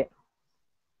 2008.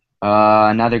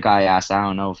 Another guy asked, I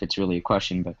don't know if it's really a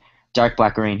question, but Dark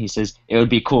Black Rain, he says, it would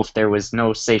be cool if there was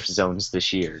no safe zones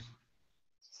this year.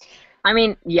 I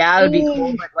mean, yeah, it would be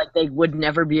cool, but like they would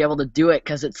never be able to do it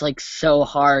because it's like so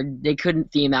hard. They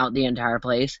couldn't theme out the entire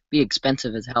place. Be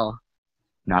expensive as hell.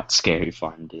 Not Scary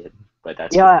Farm did, but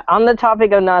that's Yeah, on the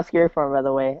topic of Not Scary Farm, by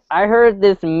the way, I heard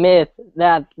this myth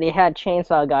that they had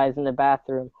chainsaw guys in the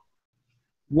bathroom.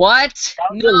 What?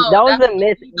 That was a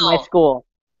myth in my illegal. school.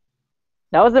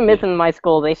 That was a myth in my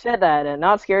school. They said that at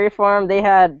Not Scary Farm, they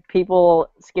had people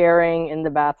scaring in the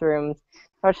bathrooms.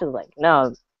 I was just like,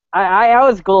 no. I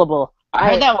was gullible. I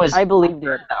heard that was I believed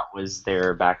it. that was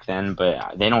there back then,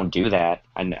 but they don't do that.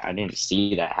 I didn't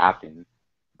see that happen,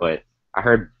 but I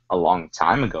heard a long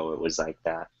time ago it was like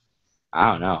that.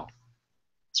 I don't know.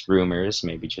 It's rumors,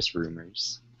 maybe just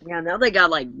rumors. Yeah, now they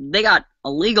got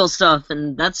illegal stuff,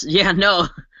 and that's no.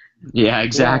 Yeah,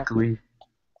 exactly.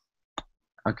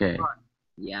 Okay.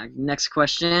 Yeah. Next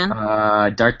question.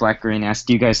 Dark Black Green asks,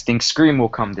 do you guys think Scream will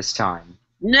come this time?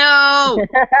 No.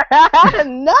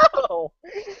 No!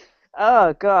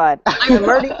 Oh, God.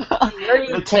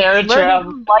 The Terror Murdy Tram.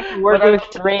 doesn't like to work with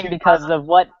Scream because of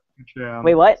what?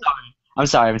 Wait, what? I'm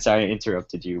sorry I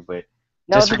interrupted you, but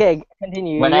No, Just it's okay.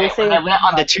 Continue. when You I were saying went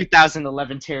on the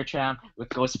 2011 Terror Tram with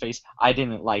Ghostface, I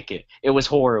didn't like it. It was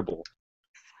horrible.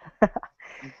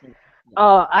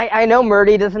 Oh, I know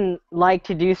Murdy doesn't like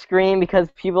to do Scream because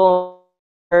people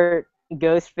are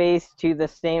Ghostface to the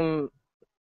same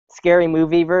scary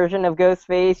movie version of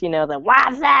Ghostface. You know, the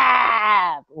 "What's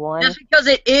up?" one. That's because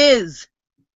it is.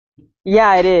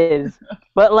 Yeah, it is.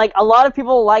 But like a lot of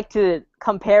people like to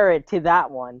compare it to that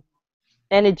one,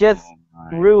 and it just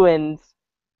ruins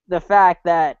the fact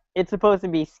that it's supposed to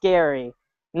be scary,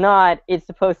 not it's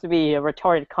supposed to be a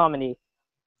retarded comedy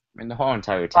I mean, the whole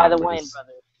entire by time the we're Wayne just,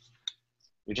 brothers.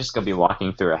 we're just gonna be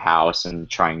walking through a house and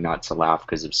trying not to laugh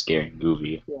because of scary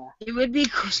movie. Yeah. It would be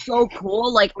so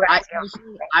cool. Like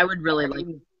I would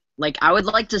really like I would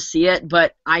like to see it,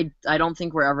 but I don't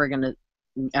think we're ever gonna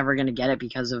get it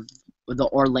because of the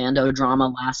Orlando drama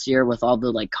last year with all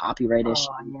the like copyright issues.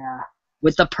 Oh yeah.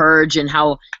 With The Purge and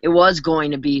how it was going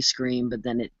to be Scream, but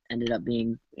then it ended up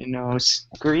being.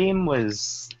 Scream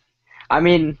was. I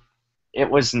mean, it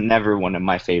was never one of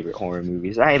my favorite horror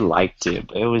movies. I liked it,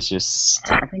 but it was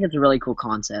just. I think it's a really cool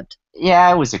concept.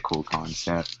 Yeah, it was a cool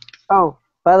concept. Oh,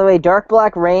 by the way, Dark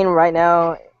Black Rain right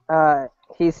now.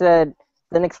 He said,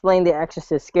 then explain The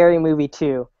Exorcist, Scary Movie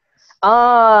 2.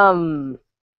 I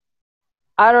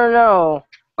don't know.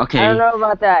 Okay. I don't know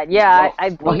about that. Yeah,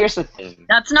 well, here's the thing.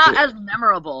 That's not as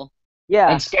memorable. Yeah.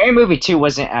 And Scary Movie 2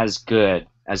 wasn't as good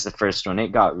as the first one.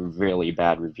 It got really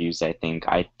bad reviews, I think.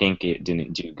 I think it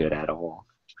didn't do good at all.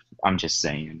 I'm just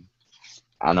saying.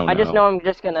 I don't know. I just know I'm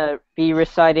just gonna be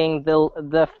reciting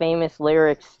the famous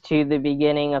lyrics to the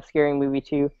beginning of Scary Movie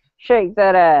 2. Shake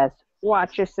that ass.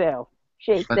 Watch yourself.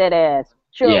 Shake that ass.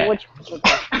 Show Yeah. what you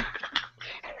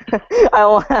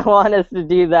I want us to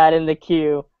do that in the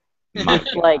queue.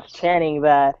 Just like chanting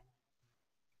that.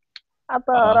 I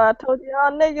thought I told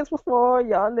y'all niggas before.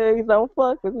 Y'all niggas don't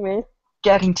fuck with me.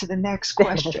 Getting to the next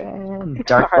question.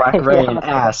 Dark Black Rain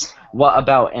asks, what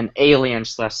about an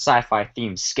alien/sci-fi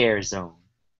themed scare zone?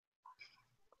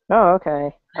 Oh,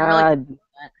 okay. I really like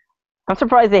that. I'm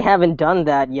surprised they haven't done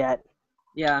that yet.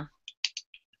 Yeah.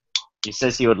 He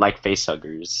says he would like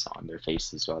facehuggers on their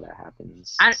faces while that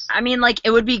happens. I mean, like,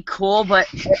 it would be cool, but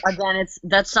again,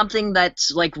 that's something that's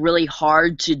like really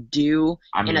hard to do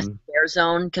in a scare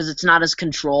zone because it's not as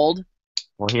controlled.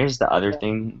 Well, here's the other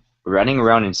thing: running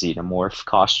around in xenomorph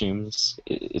costumes.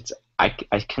 I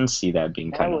can see that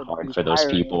being kind of hard for those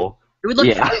people. It would look.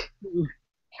 Yeah.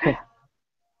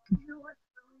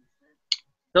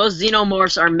 Those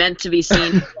xenomorphs are meant to be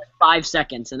seen for like 5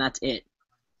 seconds, and that's it.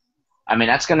 I mean,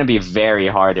 that's going to be very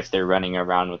hard if they're running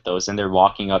around with those and they're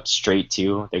walking up straight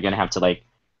too. They're going to have to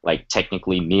like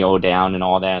technically kneel down and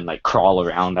all that and like crawl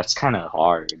around. That's kind of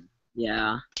hard.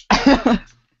 Yeah.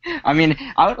 I mean,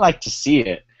 I would like to see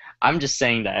it. I'm just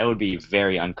saying that it would be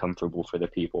very uncomfortable for the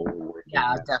people who work in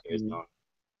that scare zone.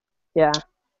 Yeah.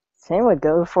 Same would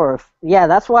go for... Yeah,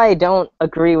 that's why I don't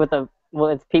agree with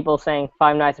people saying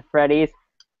Five Nights at Freddy's.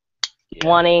 Yeah.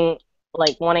 Wanting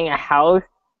a house,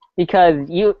 because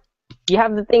you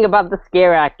have to think about the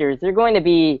scare actors. They're going to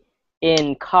be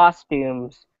in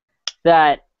costumes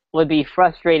that would be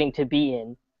frustrating to be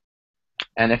in.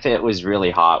 And if it was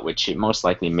really hot, which it most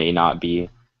likely may not be,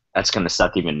 that's going to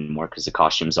suck even more because the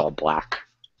costume's all black.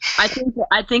 I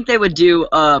think they would do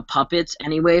puppets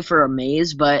anyway for a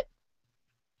maze,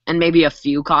 and maybe a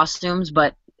few costumes,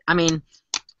 but I mean,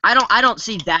 I don't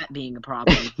see that being a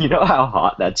problem. You know how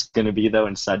hot that's going to be though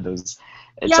inside those.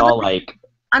 It's all like.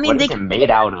 I mean, what is it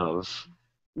made out of?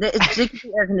 It's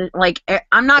air conditioning.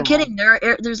 I'm not kidding.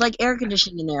 There's like air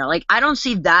conditioning in there. Like, I don't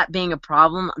see that being a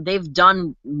problem. They've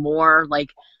done more like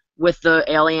with the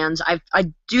aliens. I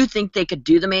do think they could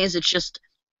do the maze. It's just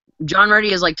John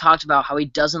Murdy has like talked about how he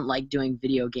doesn't like doing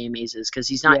video game mazes because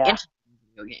he's not interested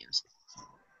in video games.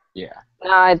 Yeah.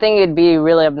 I think it'd be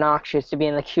really obnoxious to be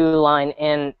in the queue line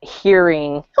and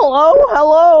hearing, hello,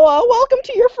 welcome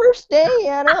to your first day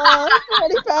at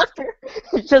Freddy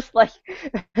Fazbear. Just like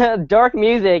dark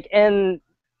music, and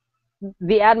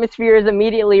the atmosphere is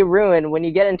immediately ruined when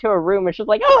you get into a room. It's just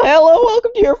like, oh, hello,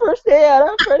 welcome to your first day at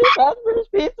Freddy Fazbear's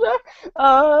Pizza.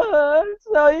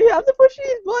 So you have to push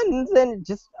these buttons, and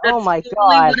just, oh my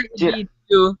god.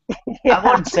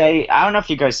 I would say, I don't know if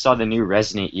you guys saw the new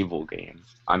Resident Evil game.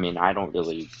 I mean, I don't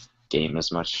really game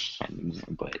as much anymore,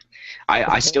 but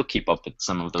I still keep up with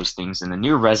some of those things. And the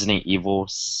new Resident Evil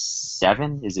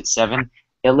 7, is it 7?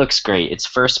 It looks great. It's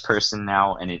first person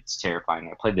now, and it's terrifying.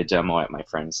 I played the demo at my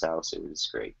friend's house. It was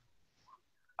great.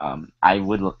 I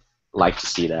would like to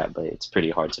see that, but it's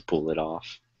pretty hard to pull it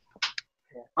off.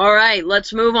 All right,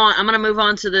 let's move on. I'm going to move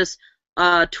on to this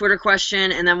Twitter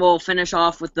question, and then we'll finish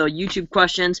off with the YouTube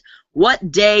questions.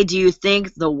 What day do you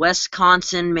think the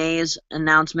Wisconsin maze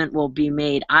announcement will be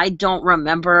made? I don't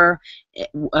remember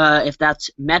if that's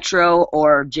Metro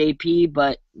or JP,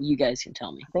 but you guys can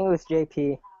tell me. I think it was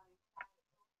JP.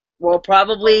 Well,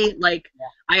 probably,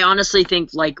 I honestly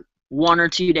think, 1 or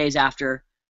 2 days after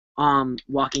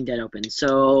Walking Dead opens.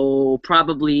 So,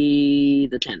 probably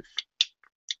the 10th.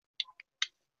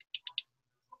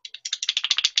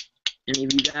 Any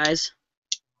of you guys?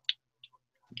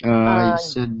 You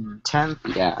said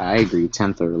 10th? Yeah, I agree.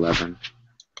 10th or 11th.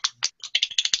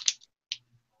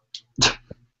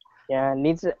 Yeah,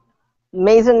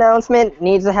 maze announcement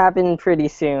needs to happen pretty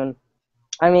soon.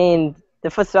 I mean,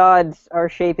 the facades are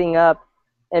shaping up,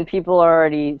 and people are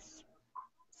already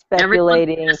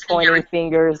speculating, pointing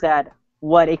fingers at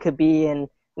what it could be, and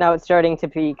now it's starting to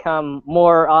become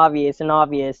more obvious and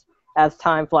obvious as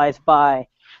time flies by,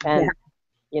 and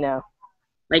you know.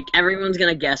 Like, everyone's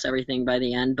gonna guess everything by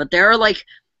the end, but there are, like,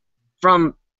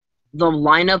 from the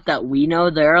lineup that we know,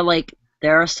 there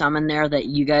are some in there that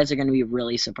you guys are gonna be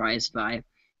really surprised by.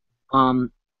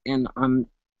 And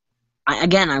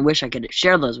I wish I could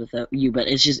share those with you, but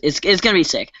it's gonna be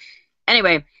sick.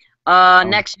 Anyway,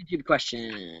 next YouTube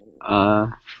question.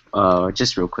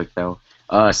 Just real quick though.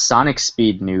 Sonic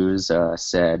Speed News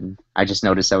said, I just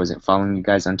noticed I wasn't following you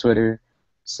guys on Twitter.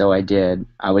 So I did.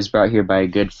 I was brought here by a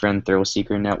good friend, Thrill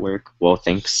Seeker Network. Well,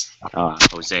 thanks,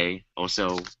 Jose.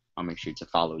 Also, I'll make sure to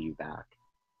follow you back.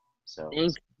 So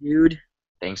Thanks, dude.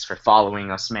 Thanks for following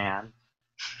us, man.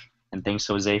 And thanks,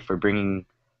 Jose, for bringing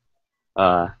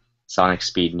Sonic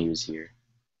Speed News here.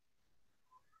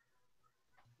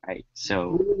 Right,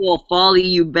 so We will follow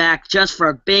you back just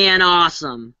for being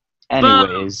awesome.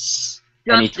 anyways,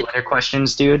 any Just- Twitter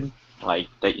questions, dude? Like,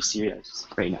 that you see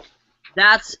right now?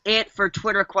 That's it for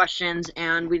Twitter questions,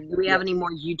 and do we have any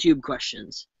more YouTube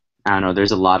questions? I don't know,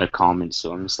 there's a lot of comments,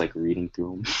 so I'm just, like, reading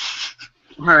through them.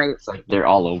 All right. It's like, they're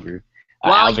all over.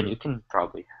 While Alvin, you can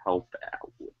probably help out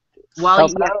with this. While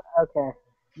you, Okay.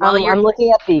 while you're I'm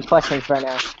looking at the questions right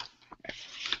now.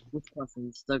 which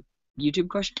questions? The YouTube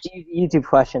questions? YouTube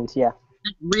questions, yeah.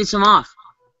 Read some off.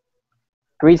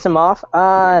 Read some off.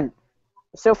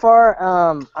 So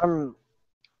far,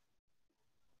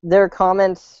 there are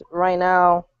comments right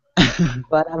now,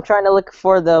 but I'm trying to look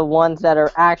for the ones that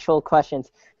are actual questions.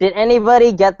 Did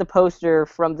anybody get the poster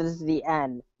from This Is the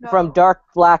End? From Dark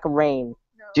Black Rain?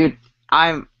 Dude,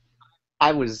 I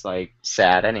was, like,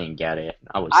 sad. I didn't get it.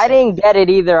 I I didn't get it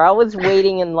either. I was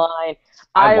waiting in line.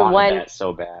 I wanted that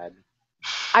so bad.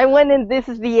 I went in This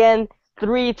Is the End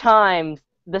 3 times.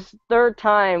 The third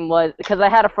time was because I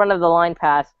had a front of the line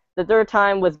pass. The third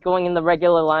time was going in the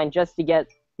regular line just to get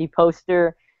the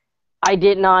poster. I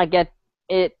did not get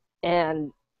it,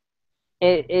 and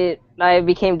I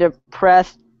became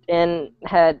depressed and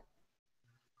had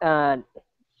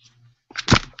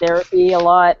therapy a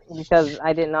lot because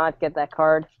I did not get that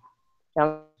card.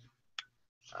 And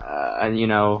you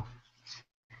know,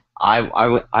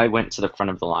 I went to the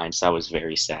front of the line, so I was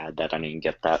very sad that I didn't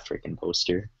get that freaking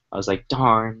poster. I was like,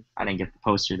 darn, I didn't get the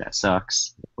poster. That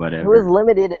sucks. It Whatever. was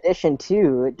limited edition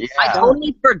too. Yeah. I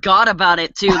totally forgot about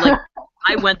it too. Like,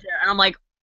 I went there and I'm like,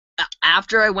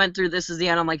 after I went through This Is the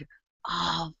End, I'm like,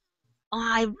 oh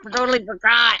I totally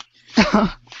forgot.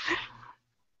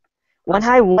 When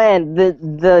I went,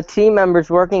 the team members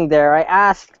working there, I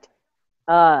asked,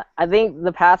 I think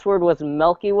the password was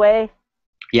Milky Way.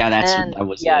 Yeah, And that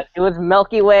was yeah, it. it was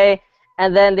Milky Way,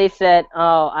 and then they said,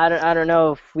 "Oh, I don't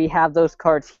know if we have those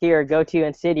cards here. Go to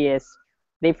Insidious.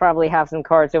 They probably have some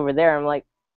cards over there." I'm like, I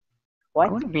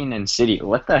 "What?" would have been in City.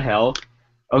 What the hell?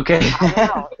 Okay. I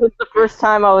don't know. It was the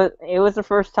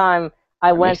first time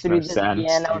I went makes through no this sense,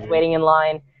 again. I was dude. waiting in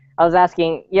line. I was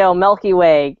asking, "Yo, Milky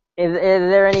Way, is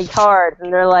there any cards?"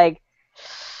 And they're like,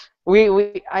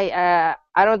 I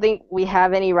don't think we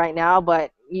have any right now,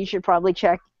 but you should probably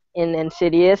check in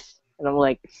Insidious." And I'm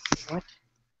like, "What?"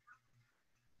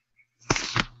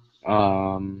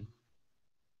 Alright,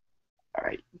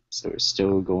 so we're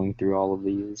still going through all of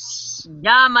these.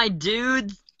 Yeah, my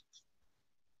dudes.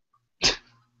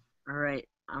 All right.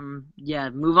 Yeah.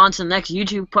 Move on to the next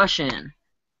YouTube question.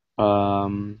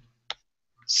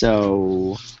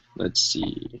 So let's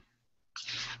see.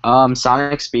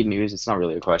 Sonic Speed News. It's not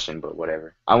really a question, but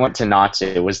whatever. I went to Knott's.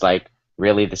 It was like,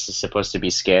 really, this is supposed to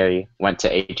be scary. Went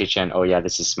to HHN. Oh yeah,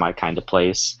 this is my kind of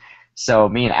place. So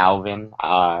me and Alvin.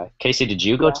 Casey, did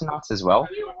you go to Knott's as well?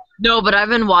 No, but I've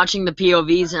been watching the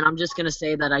POVs, and I'm just gonna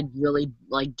say that I really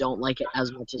don't like it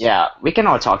as much as. Yeah, we can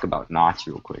all talk about Knott's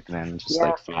real quick then, just Yeah.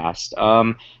 like fast.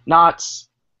 Knott's.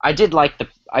 I do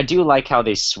like how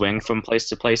they swing from place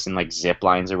to place and like zip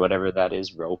lines or whatever that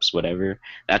is, ropes, whatever.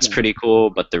 That's Yeah. pretty cool,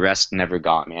 but the rest never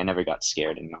got me. I never got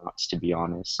scared in Knott's, to be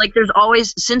honest. Like, there's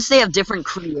always, since they have different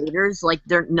creators, like,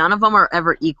 none of them are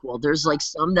ever equal. There's like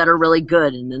some that are really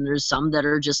good, and then there's some that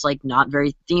are just like not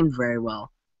very themed very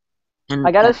well. And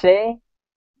I gotta say,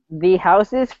 the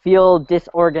houses feel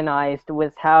disorganized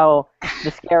with how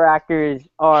the scare actors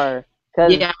are.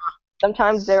 Because yeah,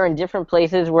 sometimes they're in different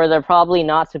places where they're probably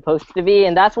not supposed to be,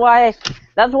 and that's why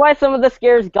some of the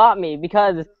scares got me,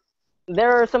 because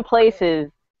there are some places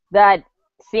that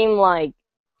seem like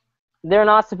they're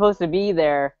not supposed to be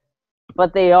there,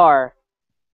 but they are.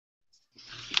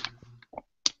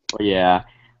 Yeah.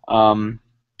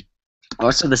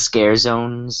 Also the scare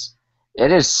zones. It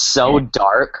is so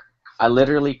dark. I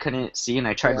literally couldn't see, and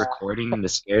I tried Yeah. recording in the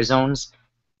scare zones.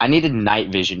 I needed night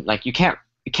vision. Like, you can't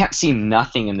you can't see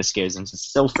nothing in the scare zones.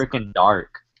 It's so freaking dark,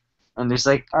 and there's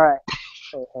like All right.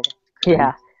 Wait, hold on.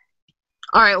 Yeah.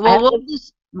 All right. I Well, have we'll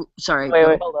just. Sorry.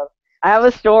 Wait, hold up. I have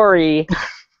a story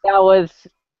that was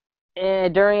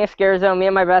during a scare zone. Me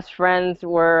and my best friends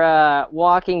were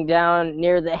walking down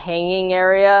near the hanging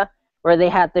area where they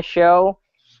had the show,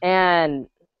 and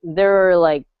there were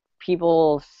like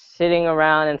people sitting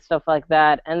around and stuff like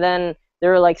that. And then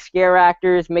there were like scare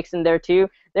actors mixed in there too.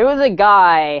 There was a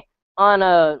guy on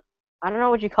I don't know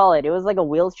what you call it. It was like a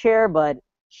wheelchair, but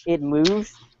it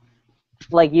moves.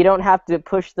 Like you don't have to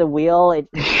push the wheel.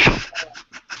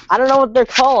 I don't know what they're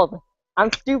called.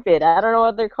 I'm stupid. I don't know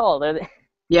what they're called. Are they,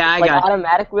 Yeah, I like got you.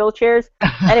 automatic wheelchairs?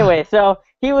 Anyway, so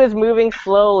he was moving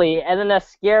slowly, and then a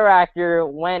scare actor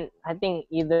went, I think,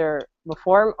 either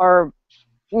before him or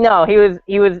no, he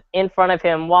was in front of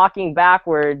him, walking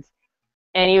backwards,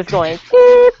 and he was going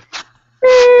beep,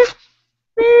 beep,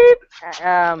 beep,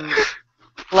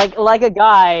 like a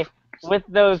guy with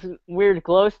those weird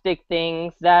glow stick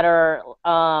things that are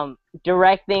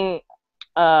directing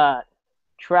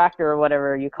tractor or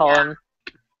whatever you call them.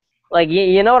 Like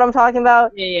you know what I'm talking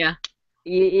about? Yeah.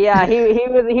 Yeah,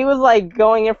 he was like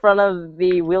going in front of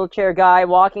the wheelchair guy,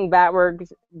 walking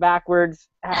backwards,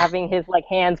 having his like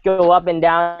hands go up and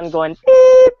down, going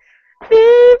beep,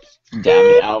 beep, damn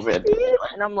it, beep, Alvin. beep.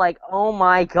 And I'm like, oh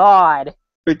my god.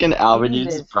 Freaking Alvin, you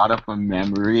Jesus. just brought up a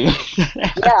memory.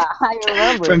 Yeah, I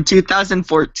remember. From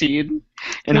 2014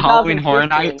 in Halloween Horror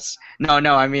 2015. Nights.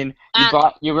 No, I mean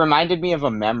you reminded me of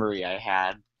a memory I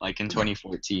had like in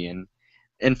 2014.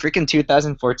 In freaking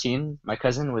 2014, my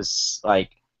cousin was like,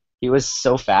 he was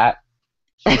so fat,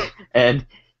 and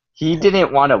he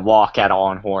didn't want to walk at all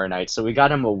on Horror Nights, so we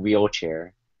got him a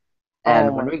wheelchair. And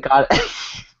Oh when my we got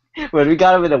when we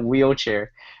got him in a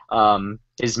wheelchair,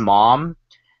 his mom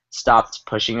stopped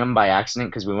pushing him by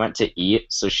accident because we went to eat,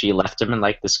 so she left him in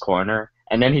like this corner,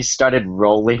 and then he started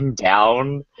rolling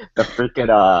down the freaking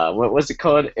what was it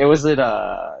called? It was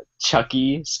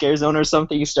Chucky scare zone or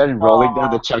something. He started rolling down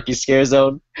the Chucky scare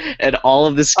zone, and all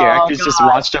of the scare actors just God.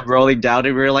 watched him rolling down,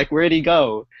 and we were like, where'd he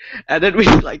go? And then we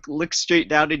like looked straight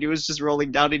down, and he was just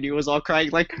rolling down, and he was all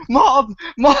crying like, Mom!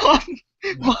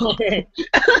 Did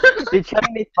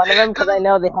Chucky make fun of him? Because I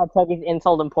know they had Chucky's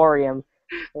Insult Emporium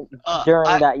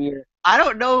during that year. I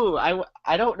don't know.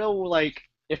 I don't know like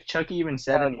if Chucky even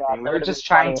said anything. God, We that were would've just been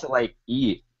trying funny. to like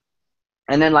eat,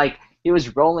 and then like he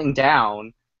was rolling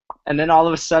down, and then all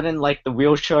of a sudden like the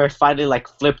wheelchair finally like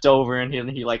flipped over, and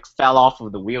he like fell off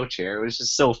of the wheelchair. It was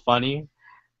just so funny.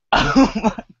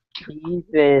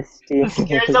 Jesus, The dude.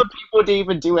 scare zone people didn't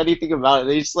even do anything about it.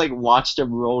 They just like watched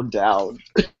him roll down.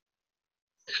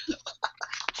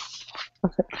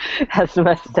 That's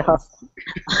messed up.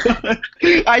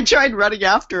 I tried running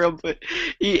after him, but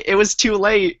it was too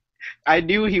late. I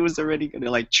knew he was already gonna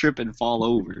like trip and fall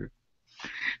over.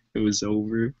 It was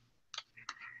over.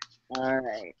 All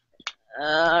right.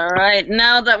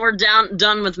 Now that we're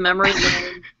done with memory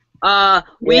lane,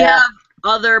 we Yeah. have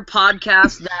other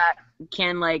podcasts that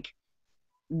can like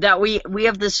that we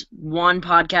have this one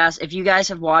podcast. If you guys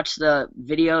have watched the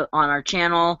video on our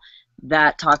channel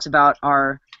that talks about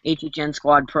our HHN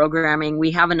squad programming,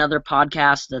 we have another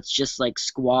podcast that's just like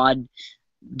squad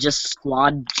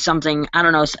something. I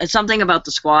don't know, something about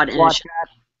the squad, and Watch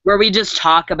where we just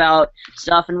talk about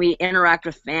stuff and we interact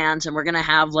with fans, and we're gonna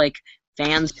have like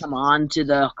fans come on to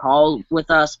the call with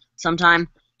us sometime.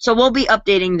 So we'll be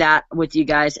updating that with you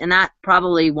guys, and that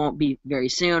probably won't be very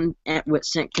soon.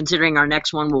 Considering our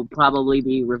next one will probably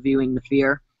be reviewing The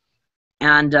Fear,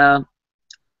 and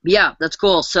yeah, that's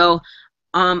cool. So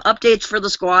updates for the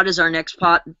squad is our next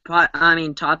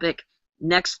topic.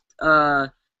 Next,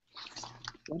 what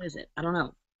is it? I don't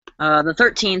know. The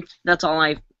 13th. That's all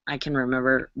I can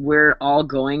remember. We're all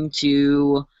going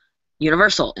to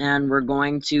Universal, and we're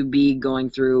going to be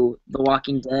going through The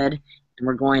Walking Dead, and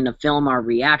we're going to film our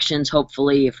reactions,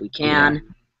 hopefully, if we can. Yeah.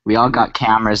 We all got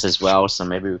cameras as well, so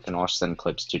maybe we can all send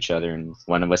clips to each other, and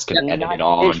one of us can edit it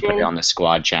all and put it on the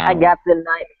squad channel. I got the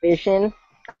night vision,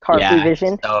 carpy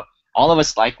vision. So all of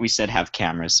us, like we said, have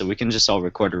cameras, so we can just all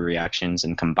record our reactions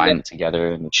and combine it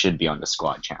together, and it should be on the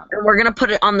squad channel. And we're going to put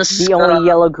it on The only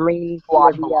yellow-green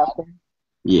squad.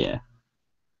 Yeah.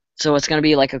 So it's going to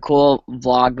be like a cool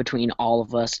vlog between all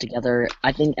of us together.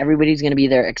 I think everybody's going to be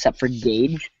there except for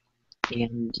Gage.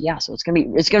 And yeah, so it's going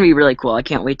to be really cool. I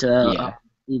can't wait to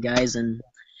see you guys and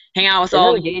hang out with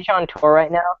all. Isn't Gage on tour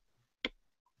right now?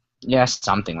 Yeah,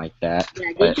 something like that.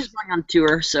 Yeah, Gage is going on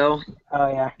tour, so. Oh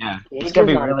yeah. Yeah. Gage It's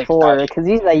gonna is be on really tour exciting. because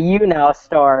he's a YouNow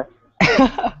star.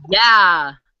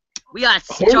 Yeah. We got His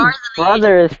stars.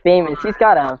 brother is famous.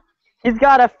 He's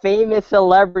got a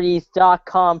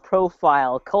famouscelebrities.com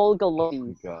profile, Cole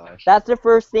Galoppi. Gosh. That's the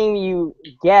first thing you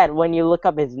get when you look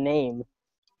up his name.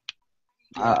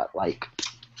 Like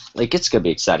it's gonna be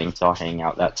exciting to all hang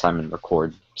out that time and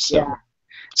record. So Yeah.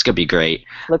 it's gonna be great.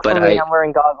 Look But for me, I'm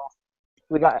wearing goggles.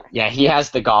 Yeah, he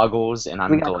has the goggles, and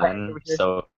I'm We got Glenn. Clarence over here.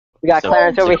 So We got So-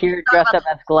 Clarence over here dressed up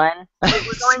as Glenn.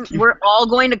 We're all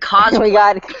going to cosplay. We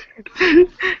got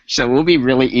so we'll be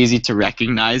really easy to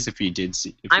recognize if you did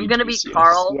see. I'm gonna be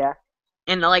Carl, yeah.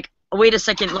 and like, wait a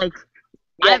second, like,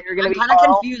 Yeah, you're gonna I'm be kind of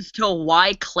Carl confused to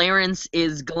why Clarence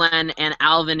is Glenn and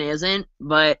Alvin isn't,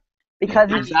 but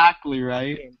because Exactly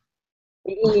right.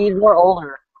 he's more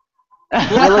older.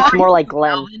 He looks more like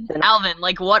Glenn. Alvin,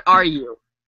 like, what are you?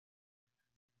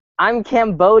 I'm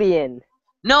Cambodian.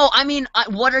 No, I mean,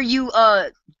 what are you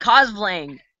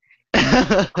cosplaying?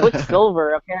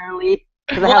 Quicksilver, apparently.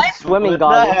 Because I What? have swimming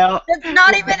goggles. That's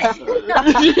not even.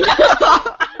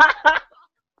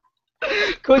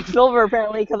 Quicksilver,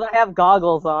 apparently, because I have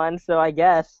goggles on, so I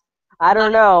guess. I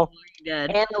don't know. Dead.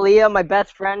 Analia, my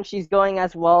best friend, she's going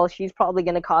as well. She's probably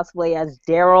going to cosplay as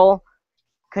Daryl,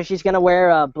 because she's going to wear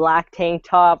a black tank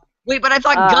top. Wait, but I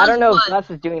thought Gus I don't know was. if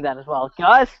Gus is doing that as well.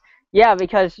 Gus? Yeah,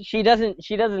 because she doesn't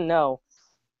know.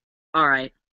 All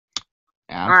right,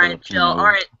 Yeah, all right, chill. All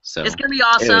right, So it's gonna be it'll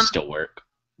awesome. still work.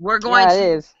 We're going Yeah, it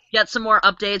to is. get some more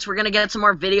updates. We're gonna get some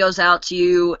more videos out to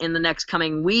you in the next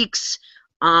coming weeks.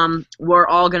 We're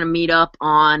all gonna meet up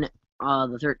on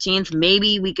the 13th.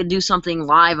 Maybe we could do something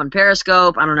live on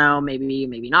Periscope. I don't know.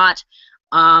 Maybe not.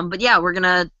 But yeah, we're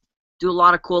gonna do a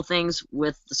lot of cool things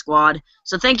with the squad.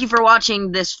 So thank you for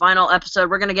watching this final episode.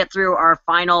 We're gonna get through our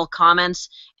final comments.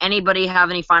 Anybody have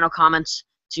any final comments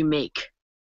to make?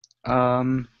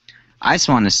 I just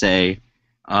want to say,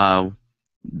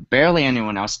 barely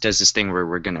anyone else does this thing where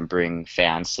we're gonna bring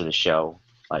fans to the show.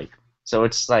 So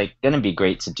it's gonna be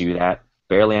great to do that.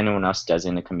 Barely anyone else does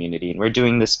in the community, and we're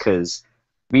doing this because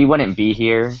we wouldn't be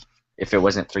here if it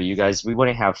wasn't for you guys. We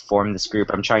wouldn't have formed this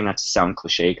group. I'm trying not to sound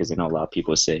cliche because I know a lot of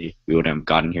people say we wouldn't have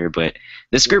gotten here, but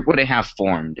this group wouldn't have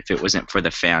formed if it wasn't for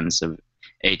the fans of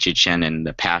HHN and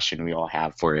the passion we all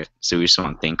have for it. So we just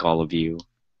want to thank all of you.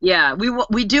 Yeah,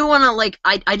 we do want to,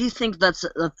 I do think that's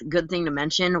a good thing to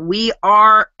mention.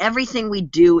 Everything we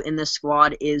do in this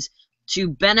squad is to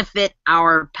benefit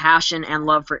our passion and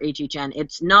love for HHN.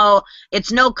 It's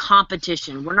no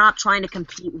competition. We're not trying to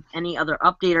compete with any other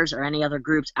updaters or any other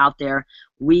groups out there.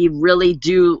 We really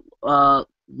do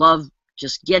love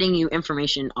just getting you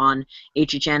information on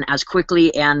HHN as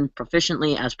quickly and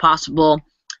proficiently as possible.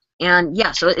 And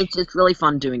yeah, so it's really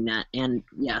fun doing that. And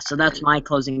yeah, so that's my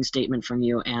closing statement from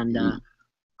you. And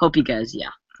hope you guys, yeah.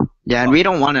 Yeah, and I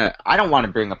don't want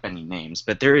to bring up any names,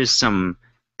 but there is some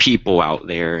people out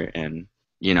there, and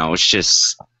it's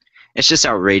just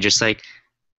outrageous.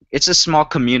 It's a small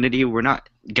community. We're not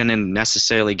gonna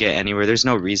necessarily get anywhere. There's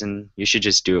no reason. You should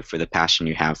just do it for the passion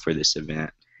you have for this event.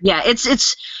 Yeah,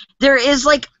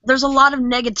 there's a lot of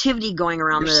negativity going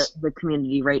around the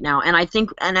community right now, and I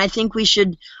think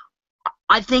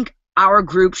our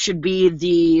group should be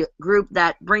the group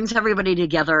that brings everybody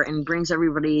together and brings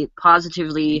everybody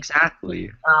positively.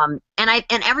 Exactly. And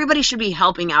everybody should be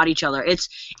helping out each other.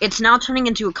 It's now turning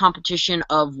into a competition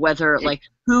of whether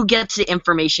who gets the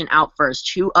information out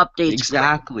first, who updates.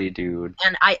 Exactly, dude.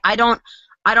 And I don't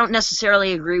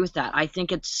necessarily agree with that. I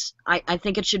think it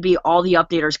should be all the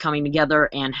updaters coming together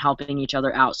and helping each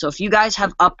other out. So if you guys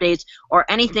have updates or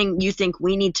anything you think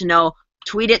we need to know,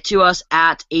 tweet it to us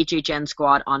at HHN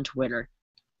Squad on Twitter.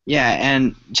 Yeah,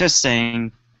 and just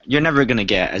saying, you're never going to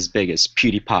get as big as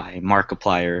PewDiePie,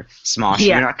 Markiplier, Smosh.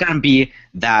 Yeah. You're not going to be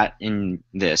that in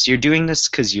this. You're doing this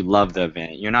because you love the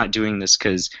event. You're not doing this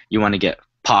because you want to get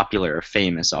popular or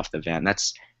famous off the event.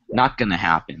 That's not going to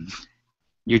happen.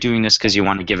 You're doing this because you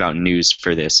want to give out news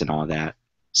for this and all that.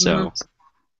 So,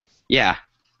 yeah.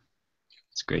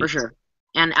 It's great. For sure.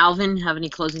 And Alvin, have any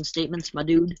closing statements, my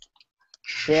dude?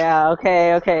 Yeah,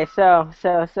 okay. So,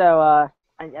 I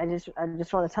just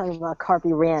want to tell you about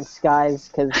Carpy Rants, guys,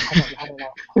 because I don't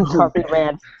know. Carpy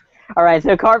Rants. All right,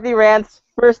 so Carpy Rants,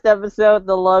 first episode,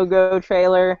 the logo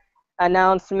trailer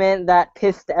announcement that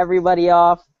pissed everybody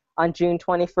off on June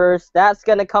 21st. That's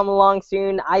gonna come along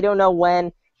soon. I don't know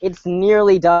when. It's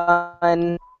nearly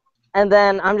done. And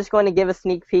then I'm just going to give a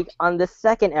sneak peek on the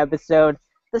second episode.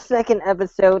 The second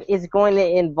episode is going to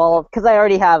involve, because I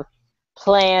already have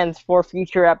plans for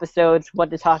future episodes, what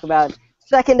to talk about.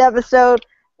 Second episode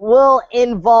will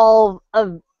involve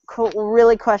a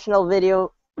really questionable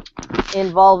video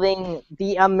involving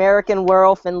the American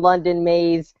Werewolf in London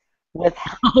Maze with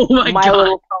Oh my God.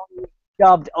 Little Pony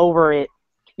dubbed over it.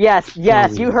 Yes,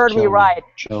 you heard me right.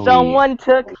 Someone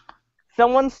took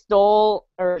someone stole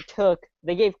or took.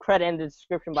 They gave credit in the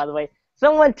description, by the way.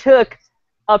 Someone took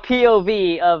a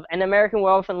POV of An American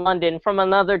Werewolf in London from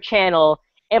another channel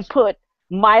and put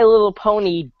My Little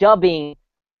Pony dubbing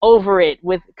over it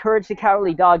with Courage the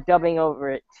Cowardly Dog dubbing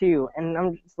over it too. And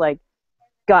I'm just like,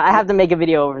 God, I have to make a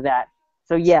video over that.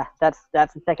 So yeah, that's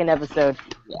the second episode.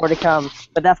 More to come.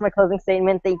 But that's my closing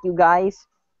statement. Thank you guys.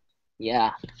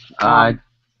 Yeah. Sorry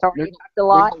we talked a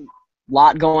lot.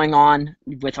 Lot going on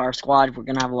with our squad. We're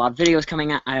gonna have a lot of videos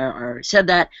coming out. I already said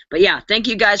that. But yeah, thank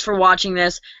you guys for watching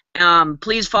this.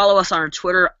 Please follow us on our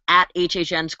Twitter at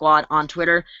HHN Squad on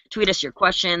Twitter. Tweet us your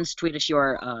questions, tweet us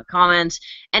your comments,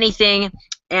 anything,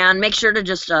 and make sure to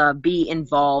just be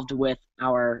involved with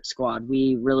our squad.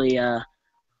 We really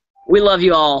we love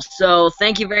you all. So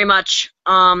thank you very much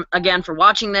again for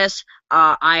watching this.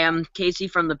 I am Casey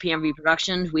from the PMV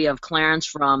Productions. We have Clarence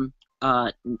from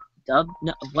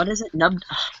what is it?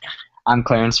 I'm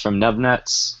Clarence from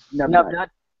Nubnuts. Nubnut.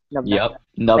 Yep,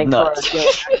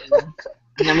 Nubnuts.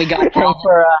 And then we got Thanks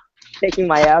for taking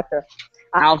my outro.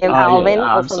 I am Alvin,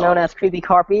 also known as Creepy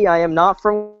Carpy. I am not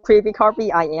from Creepy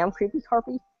Carpy. I am Creepy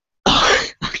Carpy.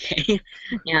 Okay.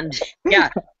 And yeah,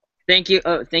 thank you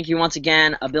once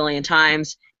again a billion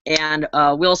times. And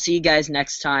we'll see you guys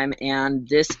next time. And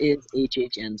this is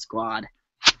HHN Squad.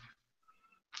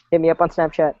 Hit me up on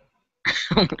Snapchat.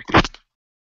 Oh my God.